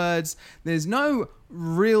new words, there's no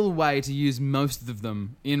real way to use most of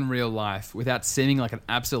them in real life without seeming like an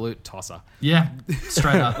absolute tosser. Yeah.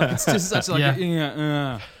 Straight up. It's just such like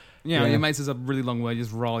Yeah. yeah. Your mate says a really long word, you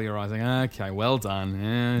just roll your eyes like, okay, well done.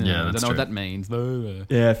 Yeah, I don't that's know what true. that means.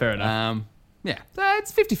 Yeah, fair enough. Yeah, so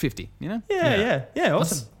it's 50-50, you know? Yeah,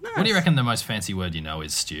 awesome. What do you reckon the most fancy word you know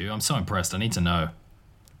is, Stu? I'm so impressed. I need to know.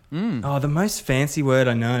 Oh, the most fancy word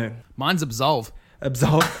I know. Mine's absolve.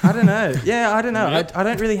 Absolve. I don't know. Yeah, I don't know. I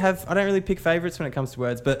don't really pick favorites when it comes to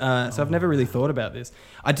words, but so I've never really thought about this.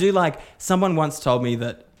 I do like, someone once told me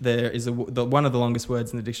that there is one of the longest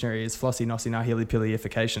words in the dictionary is flossy nossi nahili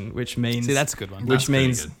piliification, which means... See, that's a good one. Which That's pretty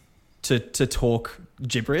means good. to talk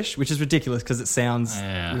gibberish, which is ridiculous because it sounds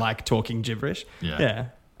Yeah. like talking gibberish. Yeah.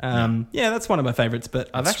 Yeah, that's one of my favorites, but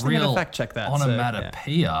I've It's actually never real fact checked that. so, yeah.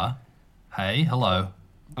 onomatopoeia. Hey, hello.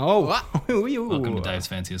 Oh, Welcome to Dave's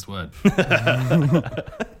fanciest word.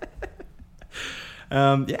 Yeah,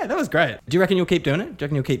 that was great. Do you reckon you'll keep doing it? Do you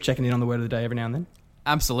reckon you'll keep checking in on the word of the day every now and then?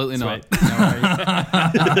 Absolutely not. Sweet. No worries.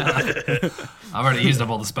 I've already used up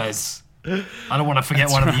all the space. I don't want to forget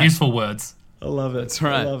one of the useful words. I love it. That's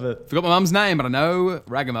right. I love it. Forgot my mum's name, but I know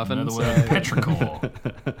ragamuffin. Another so- word,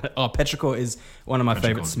 petrichor. Oh, petrichor is one of my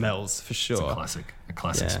favorite Petrichor's smells for It's a sure. classic. A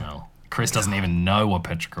classic Yeah. smell. Chris doesn't even know what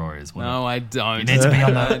petrichor is. No, I don't. You need to be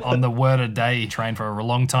on the word a day train for a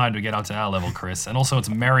long time to get up to our level, Chris. And also, it's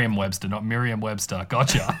Merriam-Webster, not Merriam-Webster.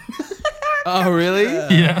 Gotcha. Oh, really?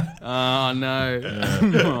 Yeah. Oh,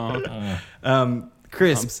 no.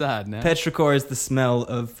 Chris, I'm sad now. petrichor is the smell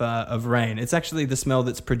of rain. It's actually the smell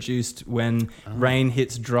that's produced when rain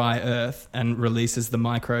hits dry earth and releases the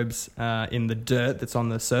microbes in the dirt that's on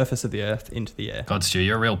the surface of the earth into the air. God, Stu,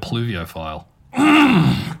 you're a real pluviophile.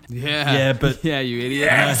 Yeah. but- Yeah, you idiot.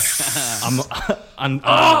 Yes. I'm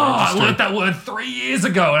I learned that word 3 years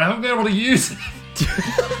ago and I haven't been able to use it.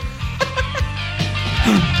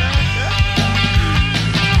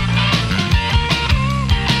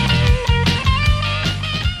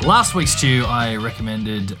 Last week, Stu, I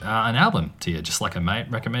recommended an album to you, just like a mate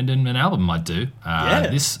recommended an album might do.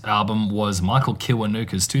 This album was Michael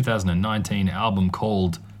Kiwanuka's 2019 album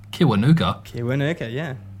called Kiwanuka. Kiwanuka,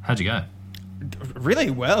 yeah. How'd you go? Really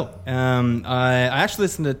well. I actually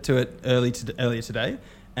listened to it earlier today,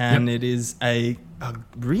 and it is a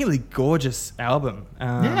really gorgeous album.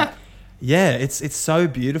 Yeah, it's so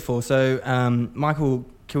beautiful. So Michael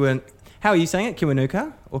Kiwanuka, how are you saying it?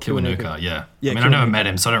 Kiwanuka or Kiwanuka, yeah. Yeah, I mean, I've never Kiwanuka. met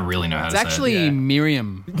him, so I don't really know how It's to say actually it.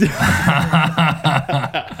 Miriam.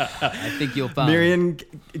 I think you'll find. Miriam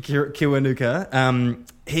Kiwanuka.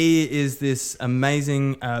 He is this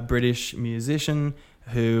amazing British musician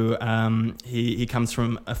who he comes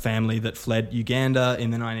from a family that fled Uganda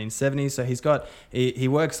in the 1970s. So he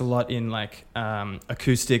works a lot in like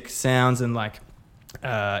acoustic sounds and like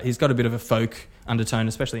he's got a bit of a folk undertone,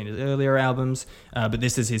 especially in his earlier albums. But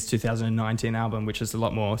this is his 2019 album, which is a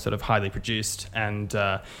lot more sort of highly produced and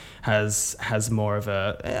has more of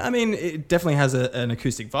a... I mean, it definitely has an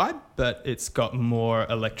acoustic vibe, but it's got more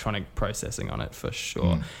electronic processing on it for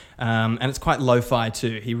sure. And it's quite lo-fi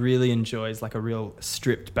too. He really enjoys like a real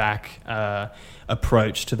stripped back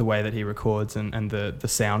approach to the way that he records and the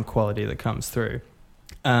sound quality that comes through.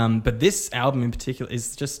 But this album in particular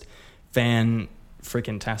is just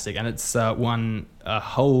freaking-tastic, and it's won a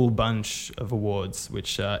whole bunch of awards,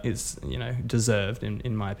 which is deserved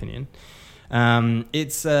in my opinion.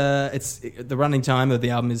 It's the running time of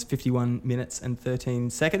the album is 51 minutes and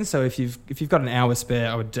 13 seconds. So if you've got an hour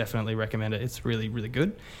spare, I would definitely recommend it. It's really, really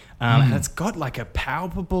good. And it's got like a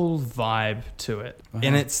palpable vibe to it.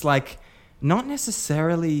 And it's like not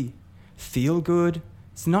necessarily feel good.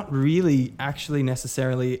 It's not really actually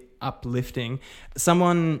necessarily uplifting.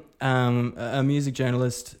 Someone, a music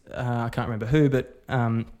journalist, I can't remember who, but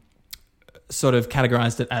sort of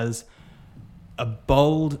categorized it as a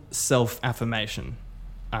bold self-affirmation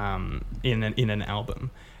in an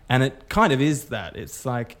album. And it kind of is that. It's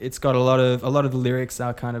like it's got a lot of the lyrics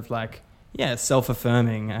are kind of like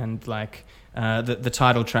self-affirming, and like the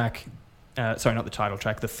title track, sorry, not the title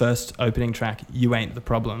track, the first opening track, "You Ain't the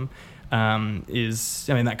Problem," is,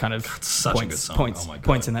 I mean, that kind of such a good song. Oh my God.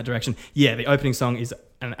 Points in that direction. Yeah, the opening song is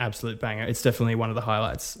an absolute banger. It's definitely one of the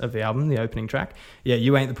highlights of the album, the opening track. Yeah,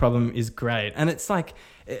 "You Ain't the Problem" is great, and it's like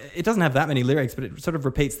it doesn't have that many lyrics, but it sort of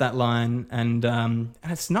repeats that line, and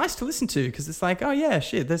it's nice to listen to because it's like, oh yeah,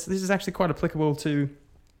 shit, this is actually quite applicable to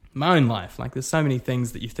my own life. Like, there's so many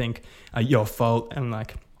things that you think are your fault, and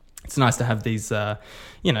like, it's nice to have these,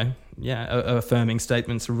 affirming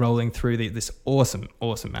statements rolling through this awesome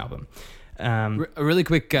album. Really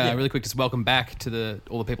quick, just welcome back to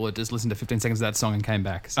all the people that just listened to 15 seconds of that song and came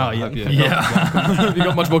back. So you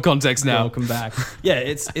got much more context now. Welcome back. Yeah,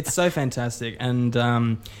 it's so fantastic, and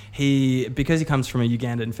because he comes from a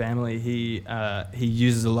Ugandan family, he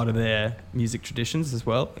uses a lot of their music traditions as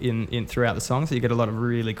well in throughout the song. So you get a lot of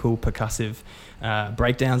really cool percussive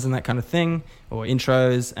breakdowns and that kind of thing, or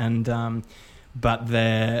intros, and but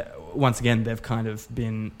once again, they've kind of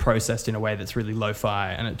been processed in a way that's really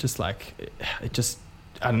lo-fi, and I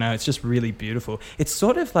don't know, it's just really beautiful. It's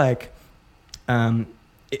sort of like,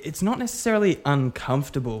 it's not necessarily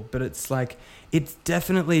uncomfortable, but it's like, it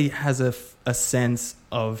definitely has a sense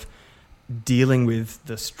of dealing with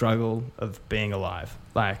the struggle of being alive.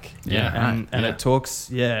 Like, it talks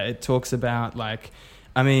about, like,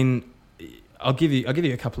 I mean, I'll give you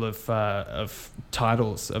a couple of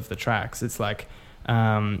titles of the tracks. It's like,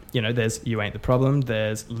 there's "You Ain't the Problem,"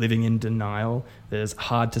 there's "Living in Denial," there's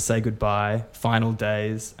 "Hard to Say Goodbye," "Final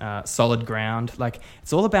Days," "Solid Ground." Like,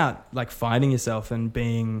 it's all about like finding yourself and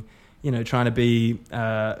being, trying to be,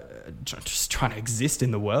 just trying to exist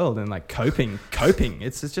in the world and like coping.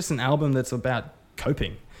 It's just an album that's about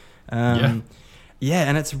coping. Yeah,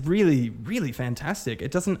 and it's really, really fantastic.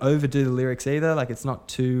 It doesn't overdo the lyrics either. Like, it's not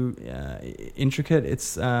too intricate.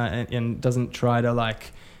 It's and doesn't try to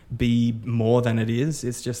like be more than it is.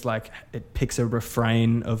 It's just like it picks a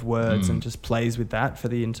refrain of words and just plays with that for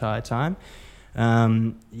the entire time.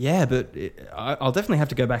 But I'll definitely have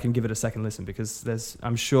to go back and give it a second listen, because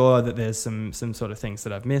I'm sure that there's some sort of things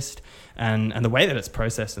that I've missed, and the way that it's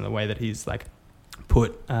processed and the way that he's like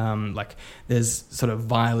put like there's sort of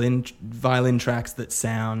violin tracks that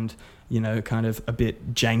sound, kind of a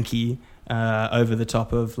bit janky over the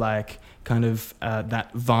top of like kind of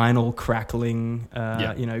that vinyl crackling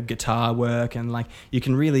guitar work, and like you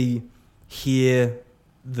can really hear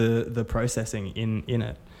the processing in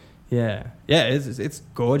it. It's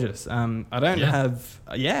gorgeous. I don't have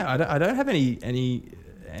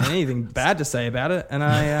anything bad to say about it, and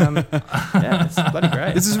it's bloody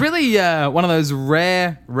great. This is really one of those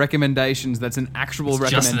rare recommendations that's an actual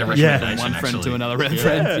recommendation from one friend to another friend.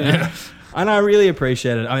 Yeah. And I really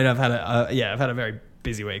appreciate it. I mean, I've had a very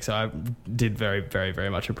busy week, so I did very, very, very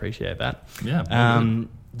much appreciate that.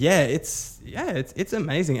 It's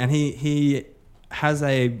amazing, and he has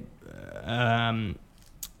a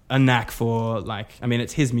knack for, like, I mean,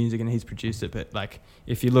 it's his music and he's produced it, but like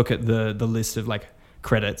if you look at the list of like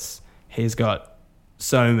credits, he's got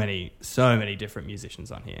so many different musicians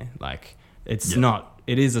on here. Like, it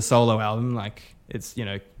is a solo album. Like, it's,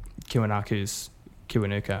 Kiwanuka's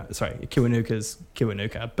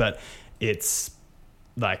Kiwanuka, but it's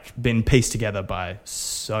like been pieced together by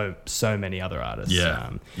so many other artists.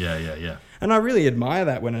 And I really admire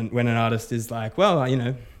that when an artist is like, well,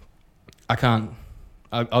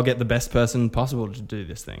 I'll get the best person possible to do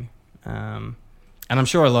this thing. And I'm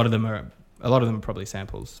sure a lot of them are probably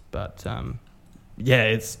samples, but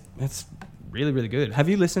it's really, really good. Have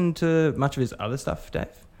you listened to much of his other stuff, Dave?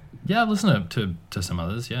 Yeah, I've listened to some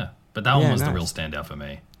others, but that one was the real standout for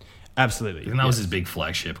me. Absolutely. And that was his big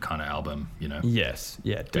flagship kind of album, Yes,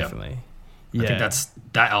 definitely. I think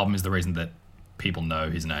that album is the reason that people know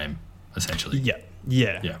his name, essentially. Yeah.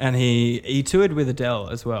 And he toured with Adele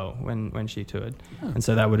as well when she toured, and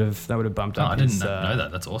so that would have bumped up. I didn't know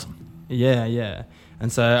that. That's awesome. Yeah. And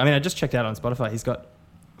so, I mean, I just checked out on Spotify. He's got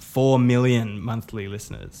 4 million monthly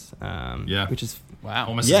listeners. Which is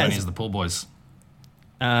almost as many as the Pool Boys.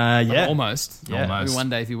 Almost. Yeah. Maybe one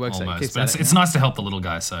day if he works out. But it's nice to help the little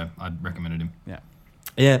guy, so I'd recommended him.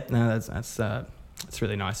 Yeah. No, that's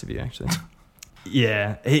really nice of you, actually.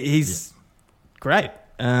 He's great.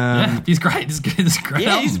 He's great. He's great.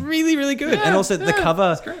 Yeah, he's really, really good. And also the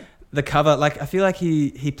cover. the cover, like I feel like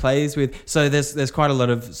he plays with. So there's quite a lot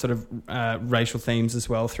of sort of racial themes as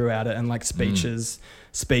well throughout it, and like speeches,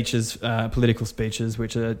 political speeches,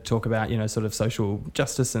 which talk about sort of social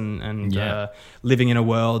justice and living in a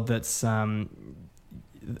world that's in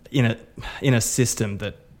a system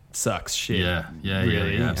that sucks shit. Yeah,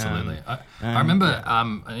 absolutely. I remember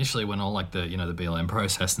initially when all like the the BLM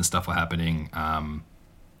protests and stuff were happening.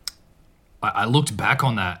 I looked back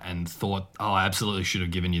on that and thought, oh, I absolutely should have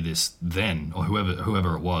given you this then, or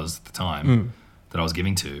whoever it was at the time that I was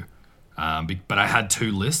giving to. But I had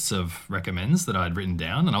 2 lists of recommends that I'd written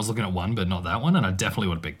down, and I was looking at one, but not that one, and I definitely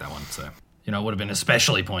would have picked that one. So, it would have been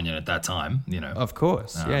especially poignant at that time, Of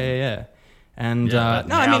course. Yeah. And but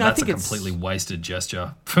no, I mean, I that's think a completely wasted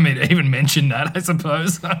gesture for me to even mention that, I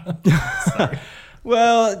suppose.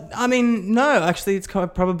 Well, I mean, no, actually, it's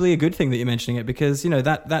probably a good thing that you're mentioning it because,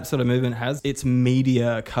 that sort of movement its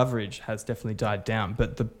media coverage has definitely died down,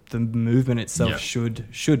 but the movement itself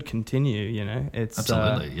should continue, It's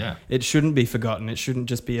absolutely, yeah. It shouldn't be forgotten. It shouldn't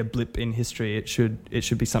just be a blip in history. It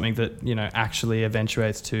should be something that, actually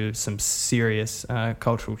eventuates to some serious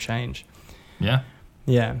cultural change. Yeah.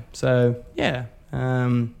 Yeah. So, yeah.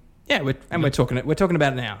 We're talking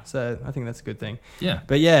about it now, so I think that's a good thing. Yeah,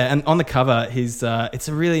 but and on the cover, it's a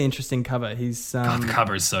really interesting cover. The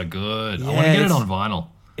cover is so good. Yeah, I want to get it on vinyl.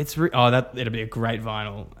 It'll be a great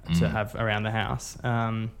vinyl to have around the house.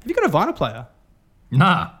 Have you got a vinyl player?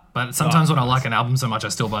 Nah, but sometimes when I like an album so much, I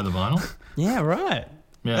still buy the vinyl. Yeah, right.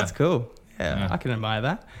 Yeah, that's cool. Yeah, I can admire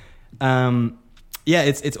that.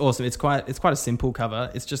 It's awesome. It's quite a simple cover.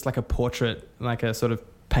 It's just like a portrait, like a sort of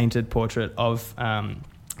painted portrait of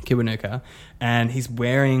Kiwanuka, and he's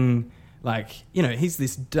wearing he's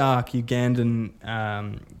this dark Ugandan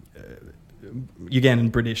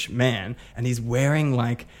British man, and he's wearing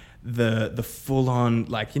like the full on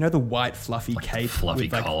the white fluffy cape, fluffy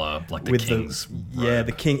with, collar, like the king's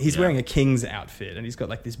the king. He's wearing a king's outfit, and he's got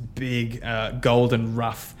like this big golden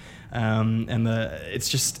ruff. It's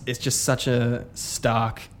just such a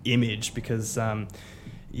stark image because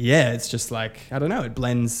it's just like, I don't know, it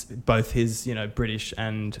blends both his British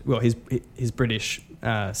and his British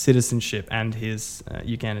citizenship and his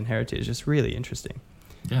Ugandan heritage. It's really interesting.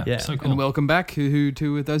 Yeah, so cool. And welcome back to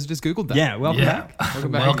those who just Googled that. Yeah, welcome back.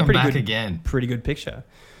 Welcome back again. Pretty good picture.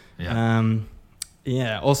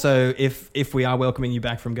 Yeah. Also, if we are welcoming you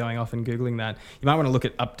back from going off and Googling that, you might want to look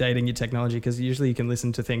at updating your technology because usually you can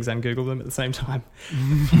listen to things and Google them at the same time.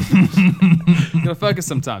 You gotta focus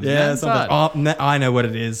sometimes. Yeah, sometimes. I know what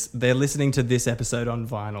it is. They're listening to this episode on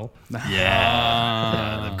vinyl.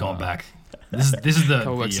 Yeah, they've gone back. This is the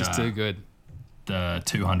Coldworks is too good. The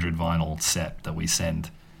 200 vinyl set that we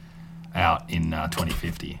send out in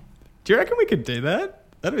 2050. Do you reckon we could do that?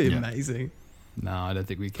 That'd be amazing. No, I don't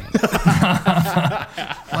think we can.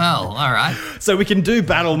 Well, all right. So we can do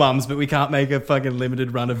Battle Mums, but we can't make a fucking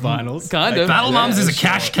limited run of vinyls. Kind of. Battle Mums is a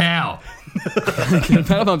cash cow.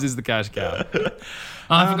 Battle Mums is the cash cow.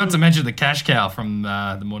 I forgot to mention the cash cow from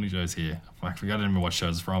the morning shows here. I forgot to remember what show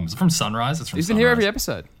it's from. Is it from Sunrise? It's from He's Sunrise. been here every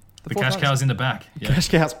episode. The cash cow's in the back. Yeah. Cash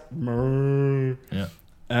cows. Yeah.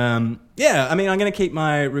 I mean, I'm going to keep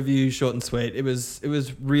my review short and sweet. It was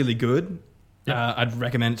really good. Yep. I'd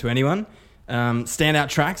recommend it to anyone. Standout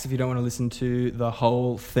tracks if you don't want to listen to the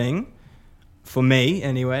whole thing. For me,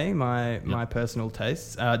 anyway, my personal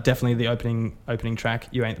tastes. Definitely the opening track,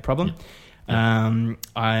 You Ain't the Problem. Yep.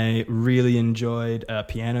 I really enjoyed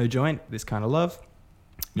Piano Joint, This Kind of Love.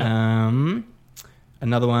 Yep.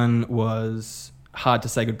 Another one was Hard to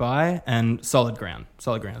Say Goodbye and Solid Ground.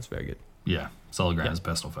 Solid Ground is very good. Yeah, Solid Ground is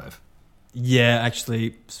personal fave. Yeah,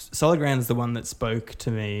 actually, Solid Ground is the one that spoke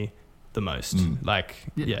to me the most.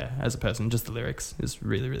 As a person, just the lyrics is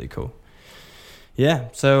really, really cool. Yeah,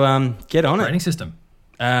 so get on Rating system.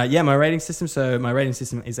 My rating system. So my rating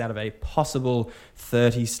system is out of a possible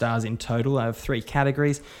 30 stars in total. I have 3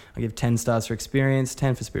 categories. I give 10 stars for experience,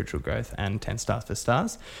 10 for spiritual growth, and 10 stars for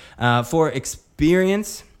stars. For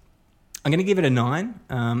experience, I'm going to give it a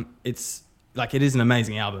 9. It's like, it is an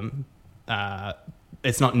amazing album.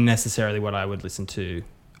 It's not necessarily what I would listen to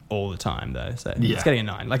all the time though, so it's getting a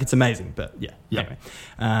 9. Like, it's amazing, but anyway.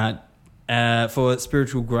 For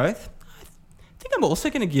spiritual growth, I think I'm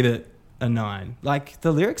also going to give it a 9. Like,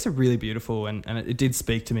 the lyrics are really beautiful and it did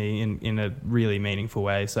speak to me in a really meaningful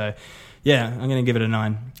way. So yeah, I'm going to give it a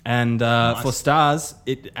 9. And nice. For stars,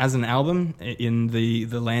 it as an album in the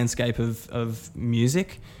landscape of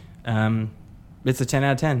music, it's a 10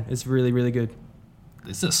 out of 10. It's really, really good.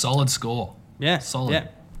 It's a solid score. Yeah. Solid. Yeah.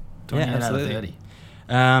 28 out of 30.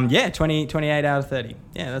 28 out of 30.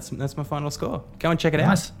 Yeah, that's my final score. Go and check it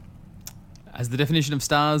out. As the definition of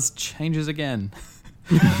stars changes again.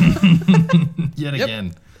 Yet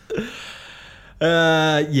again.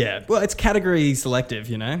 Yeah. Well, it's category selective,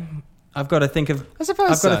 you know. I've got to think of. I suppose I've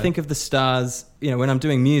got so. to think of the stars. You know, when I'm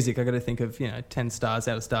doing music, I've got to think of 10 stars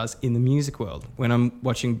out of stars in the music world. When I'm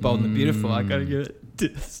watching Bold and the Beautiful, I got to give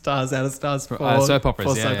it stars out of stars for soap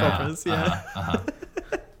operas, For yeah, soap yeah. operas, yeah.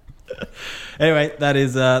 Anyway,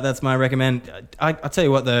 that's my recommend. I'll tell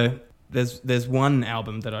you what though. There's one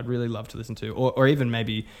album that I'd really love to listen to, or even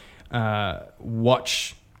maybe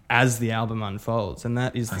watch as the album unfolds, and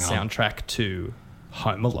that is the Hang on. soundtrack to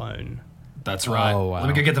Home Alone. That's right. Oh, wow. Let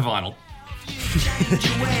me go get the vinyl. Change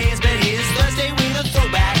your ways, but here's Thursday with a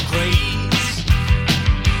throwback craze.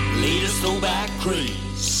 Latest throwback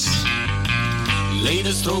craze.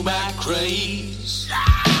 Latest throwback craze.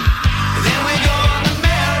 Then we go on the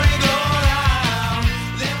merry-go-round.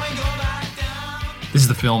 Then we go back down. This is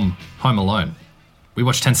the film Home Alone. We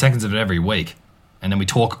watch 10 seconds of it every week, and then we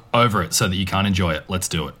talk over it so that you can't enjoy it. Let's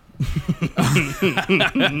do it.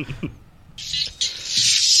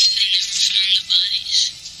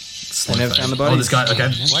 I never found the Oh, bodies. this guy, okay,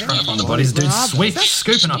 trying to find the bodies. Dude's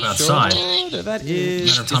scooping up outside. Sure, that is.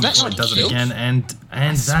 Matter of time before he does it again, and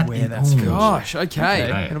that. swear that's ooh. filmed. Gosh, okay.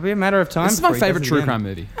 Okay. It'll be a matter of time. This is my before he favorite does it true again. crime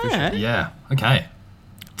movie. Alright. Yeah, okay.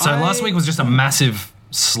 So last week was just a massive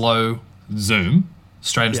slow zoom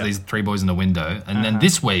straight into Yeah. these three boys in the window, and then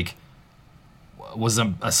this week was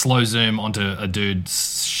a slow zoom onto a dude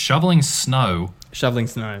shoveling snow Shoveling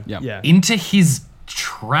snow. Yep. Yeah. into his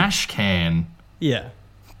trash can. Yeah.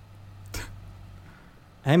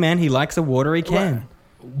 Hey man, he likes a watery can.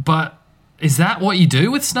 But is that what you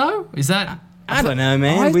do with snow? Is that I don't know,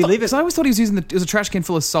 man. We leave it. So I always thought he was using it was a trash can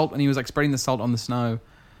full of salt, and he was like spreading the salt on the snow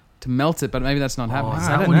to melt it. But maybe that's not happening. is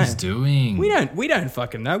I that don't what know. he's doing? We don't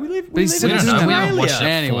fucking know. We live. But We he's live We in don't know. We haven't Australia. watched it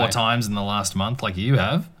Anyway. 4 times in the last month like you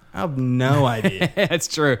have. I have no idea. It's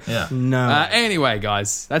true. Yeah. No. Anyway,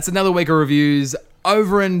 guys, that's another week of reviews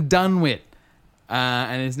over and done with.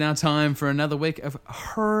 And it's now time for another week of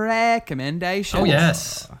recommendations. Oh,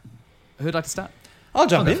 yes. Who'd like to start? I'll I'll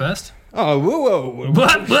jump go in. first. Oh, whoa,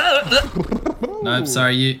 whoa. No,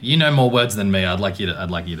 sorry, you know more words than me. I'd like you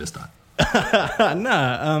to start.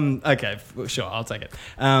 No. Okay. Sure. I'll take it.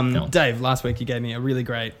 on. Dave, last week you gave me a really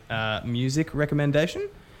great music recommendation.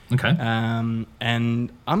 Okay.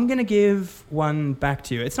 And I'm going to give one back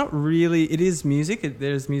to you. It's not really, it is music.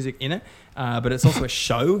 There's music in it. But it's also a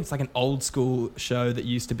show. It's like an old school show that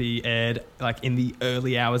used to be aired like in the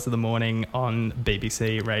early hours of the morning on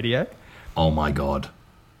BBC Radio. Oh my god.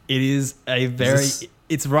 It is a very, this-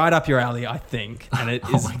 it's right up your alley, I think. And it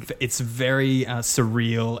Oh is, my God. it's very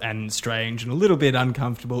surreal and strange and a little bit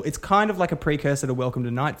uncomfortable. It's kind of like a precursor to Welcome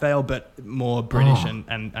to Night Vale, but more British Oh.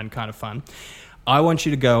 and kind of fun. I want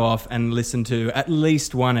you to go off and listen to at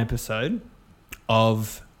least one episode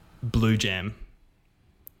of Blue Jam.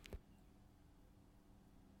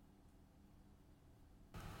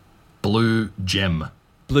 Blue Gem.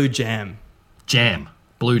 Blue Jam. Jam.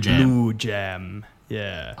 Blue Jam. Blue Jam.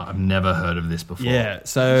 Yeah. I've never heard of this before. Yeah,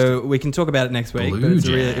 so we can talk about it next week, Blue but it's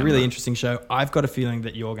a Jam. really interesting show. I've got a feeling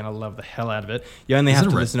that you're going to love the hell out of it. You only have it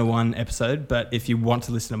to a listen to one episode, but if you want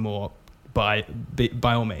to listen to more, by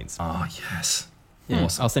all means. Oh, yes. Yeah.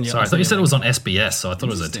 Awesome. I'll send you. Sorry, I'll I thought send you said it a was link. on SBS, so I thought it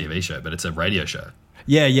was a TV show, but it's a radio show.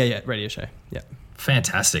 Yeah, radio show. Yeah.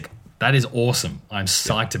 Fantastic. That is awesome. I'm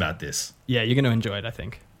psyched about this. Yeah, you're going to enjoy it, I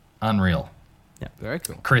think. Unreal. Very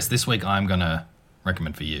cool. Chris, this week I'm going to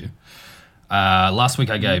recommend for you. Last week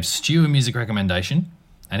I gave Stu a music recommendation,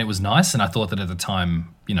 and it was nice, and I thought that at the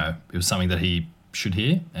time, you know, it was something that he should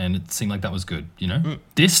hear, and it seemed like that was good, you know?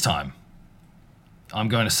 This time, I'm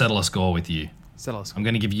going to settle a score with you. Settle us. I'm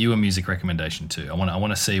going to give you a music recommendation too. I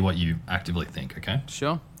want to see what you actively think, okay?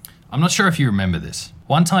 Sure. I'm not sure if you remember this.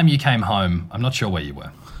 One time you came home, I'm not sure where you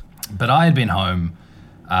were, but I had been home,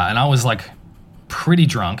 and I was like pretty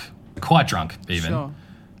drunk, quite drunk even. Sure.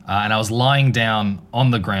 And I was lying down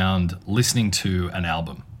on the ground listening to an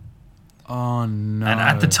album. Oh, no. And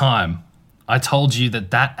at the time, I told you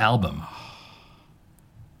that album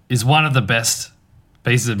is one of the best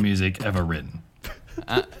pieces of music ever written.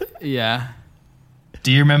 Yeah.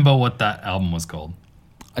 Do you remember what that album was called?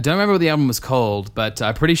 I don't remember what the album was called, but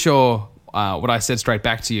I'm pretty sure what I said straight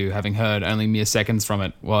back to you, having heard only mere seconds from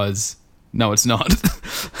it, was, no, it's not.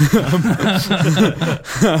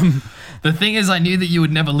 The thing is, I knew that you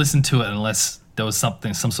would never listen to it unless there was some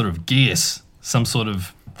sort of gears, some sort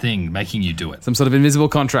of thing making you do it. Some sort of invisible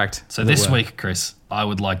contract. So as it this were. week, Chris, I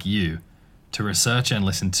would like you to research and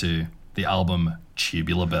listen to the album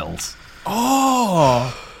Tubular Bells.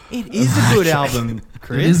 Oh, it is a good album,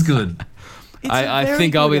 Chris. It is good. It's a I very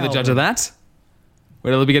think I'll be good the judge of album. that.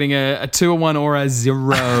 Where they'll be getting a 2, a 1, or a 0.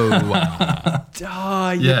 Oh,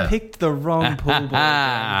 you Yeah. picked the wrong pool ball.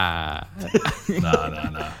 Ah.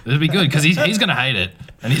 No. It'll be good because he's going to hate it.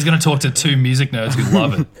 And he's going to talk to 2 music nerds who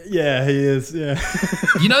love it. Yeah, he is. Yeah.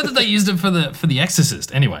 You know that they used it for the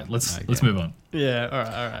Exorcist. Anyway, let's move on. Yeah. All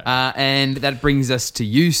right. And that brings us to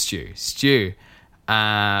you, Stu. Stu,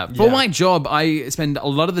 for my job, I spend a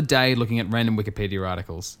lot of the day looking at random Wikipedia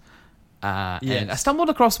articles. And I stumbled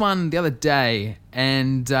across one the other day,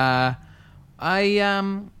 and it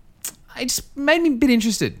just made me a bit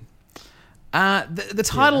interested. The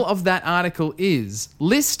title of that article is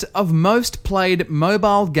List of Most Played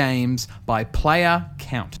Mobile Games by Player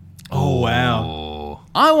Count. Oh, wow. Oh.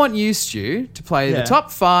 I want you, Stu, to play the Yeah.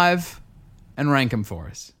 top 5 and rank them for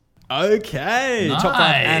us. Okay. Top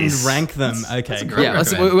 5 and Nice. rank them. Okay. great Yeah,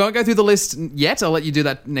 we won't go through the list yet. I'll let you do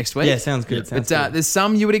that next week. Yeah, sounds good. But Sounds good. there's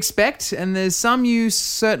some you would expect, and there's some you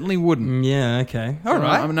certainly wouldn't. Yeah, okay. All So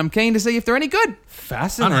right. I'm keen to see if they're any good.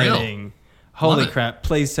 Fascinating. Holy Love it. crap.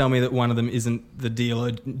 Please tell me that one of them isn't the Deal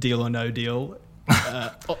or No Deal. Nah,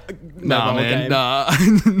 mobile man. game. Nah.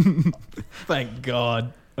 Thank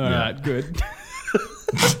God. All Yeah. right, good.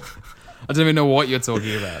 I don't even know what you're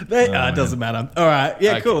talking about. It doesn't matter. All right.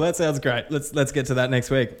 Yeah, Okay. cool. That sounds great. Let's get to that next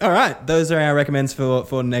week. All right. Those are our recommends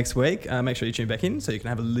for next week. Make sure you tune back in so you can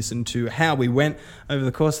have a listen to how we went over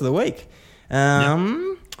the course of the week.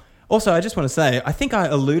 Also, I just want to say, I think I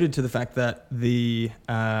alluded to the fact that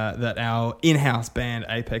that our in-house band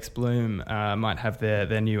Apex Bloom might have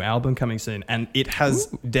their new album coming soon, and it has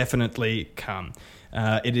definitely come.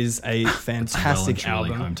 It is a fantastic well and truly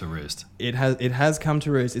album. home to roost. It has come to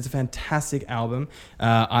roost. It's a fantastic album.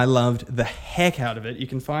 I loved the heck out of it. You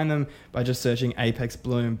can find them by just searching Apex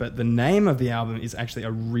Bloom, but the name of the album is actually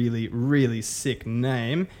a really, really sick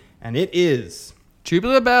name, and it is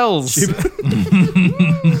Tubular Bells.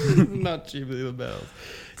 not Tubular Bells.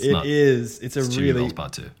 It's a Studio really Bells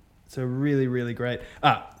Part 2. it's a really, really great.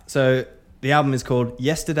 So the album is called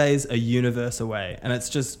Yesterday's a Universe Away, and it's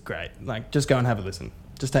just great. Like, just go and have a listen.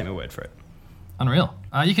 Just take my word for it. Unreal.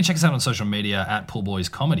 You can check us out on social media at Pool Boys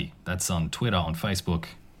Comedy. That's on Twitter, on Facebook,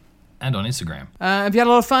 and on Instagram. If you had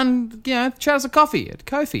a lot of fun, chat us a coffee at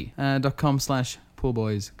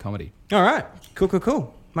kofi.com/poolboyscomedy. All right.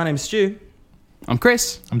 Cool. My name's Stu. I'm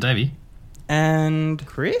Chris. I'm Davey. And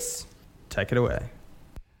Chris, take it away.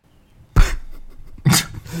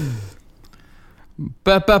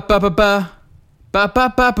 Ba ba ba ba ba. Ba ba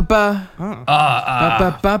ba ba ba. Ba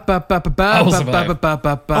ba ba ba ba ba. I will Ba survive. ba ba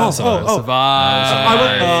ba ba. I will survive.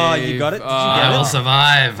 Survive. You got it? Did you I get will it?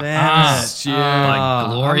 survive. Damn it. Stu. Like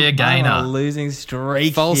Gloria I'm Gaynor. on a losing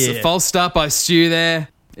streak here. False start by Stu there.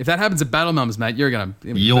 If that happens at Battle Mums, mate, you're going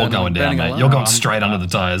to... You're going down, mate. You're going straight under the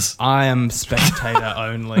tyres. I am spectator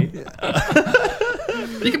only.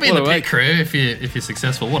 You can be in the What a pit week. crew if you're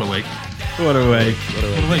successful. What a week. What a week. What a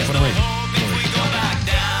week. What a week.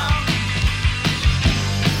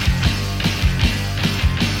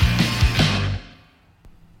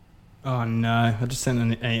 Oh no! I just sent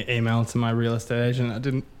an email to my real estate agent. I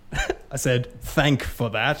didn't. I said thank for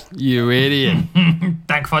that. You idiot.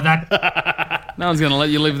 Thank for that. No one's going to let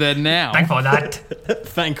you live there now. Thank for that.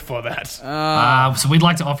 Thank for that. So we'd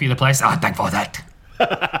like to offer you the place. Thank for that.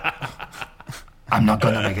 I'm not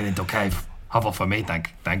gonna make it into cave. Hover for me,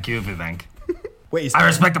 thank you for thank. Wait, I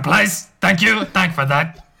respect the place. Thank you. Thank for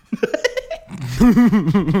that.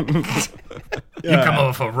 You come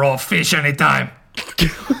over for raw fish anytime.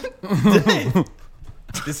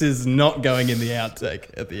 this is not going in the outtake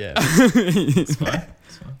at the end. It's fine.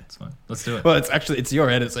 Let's do it. Well, it's your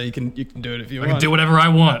edit, so you can do it if you I want. can do whatever I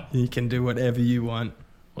want. You can do whatever you want.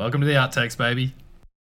 Welcome to the outtakes, baby.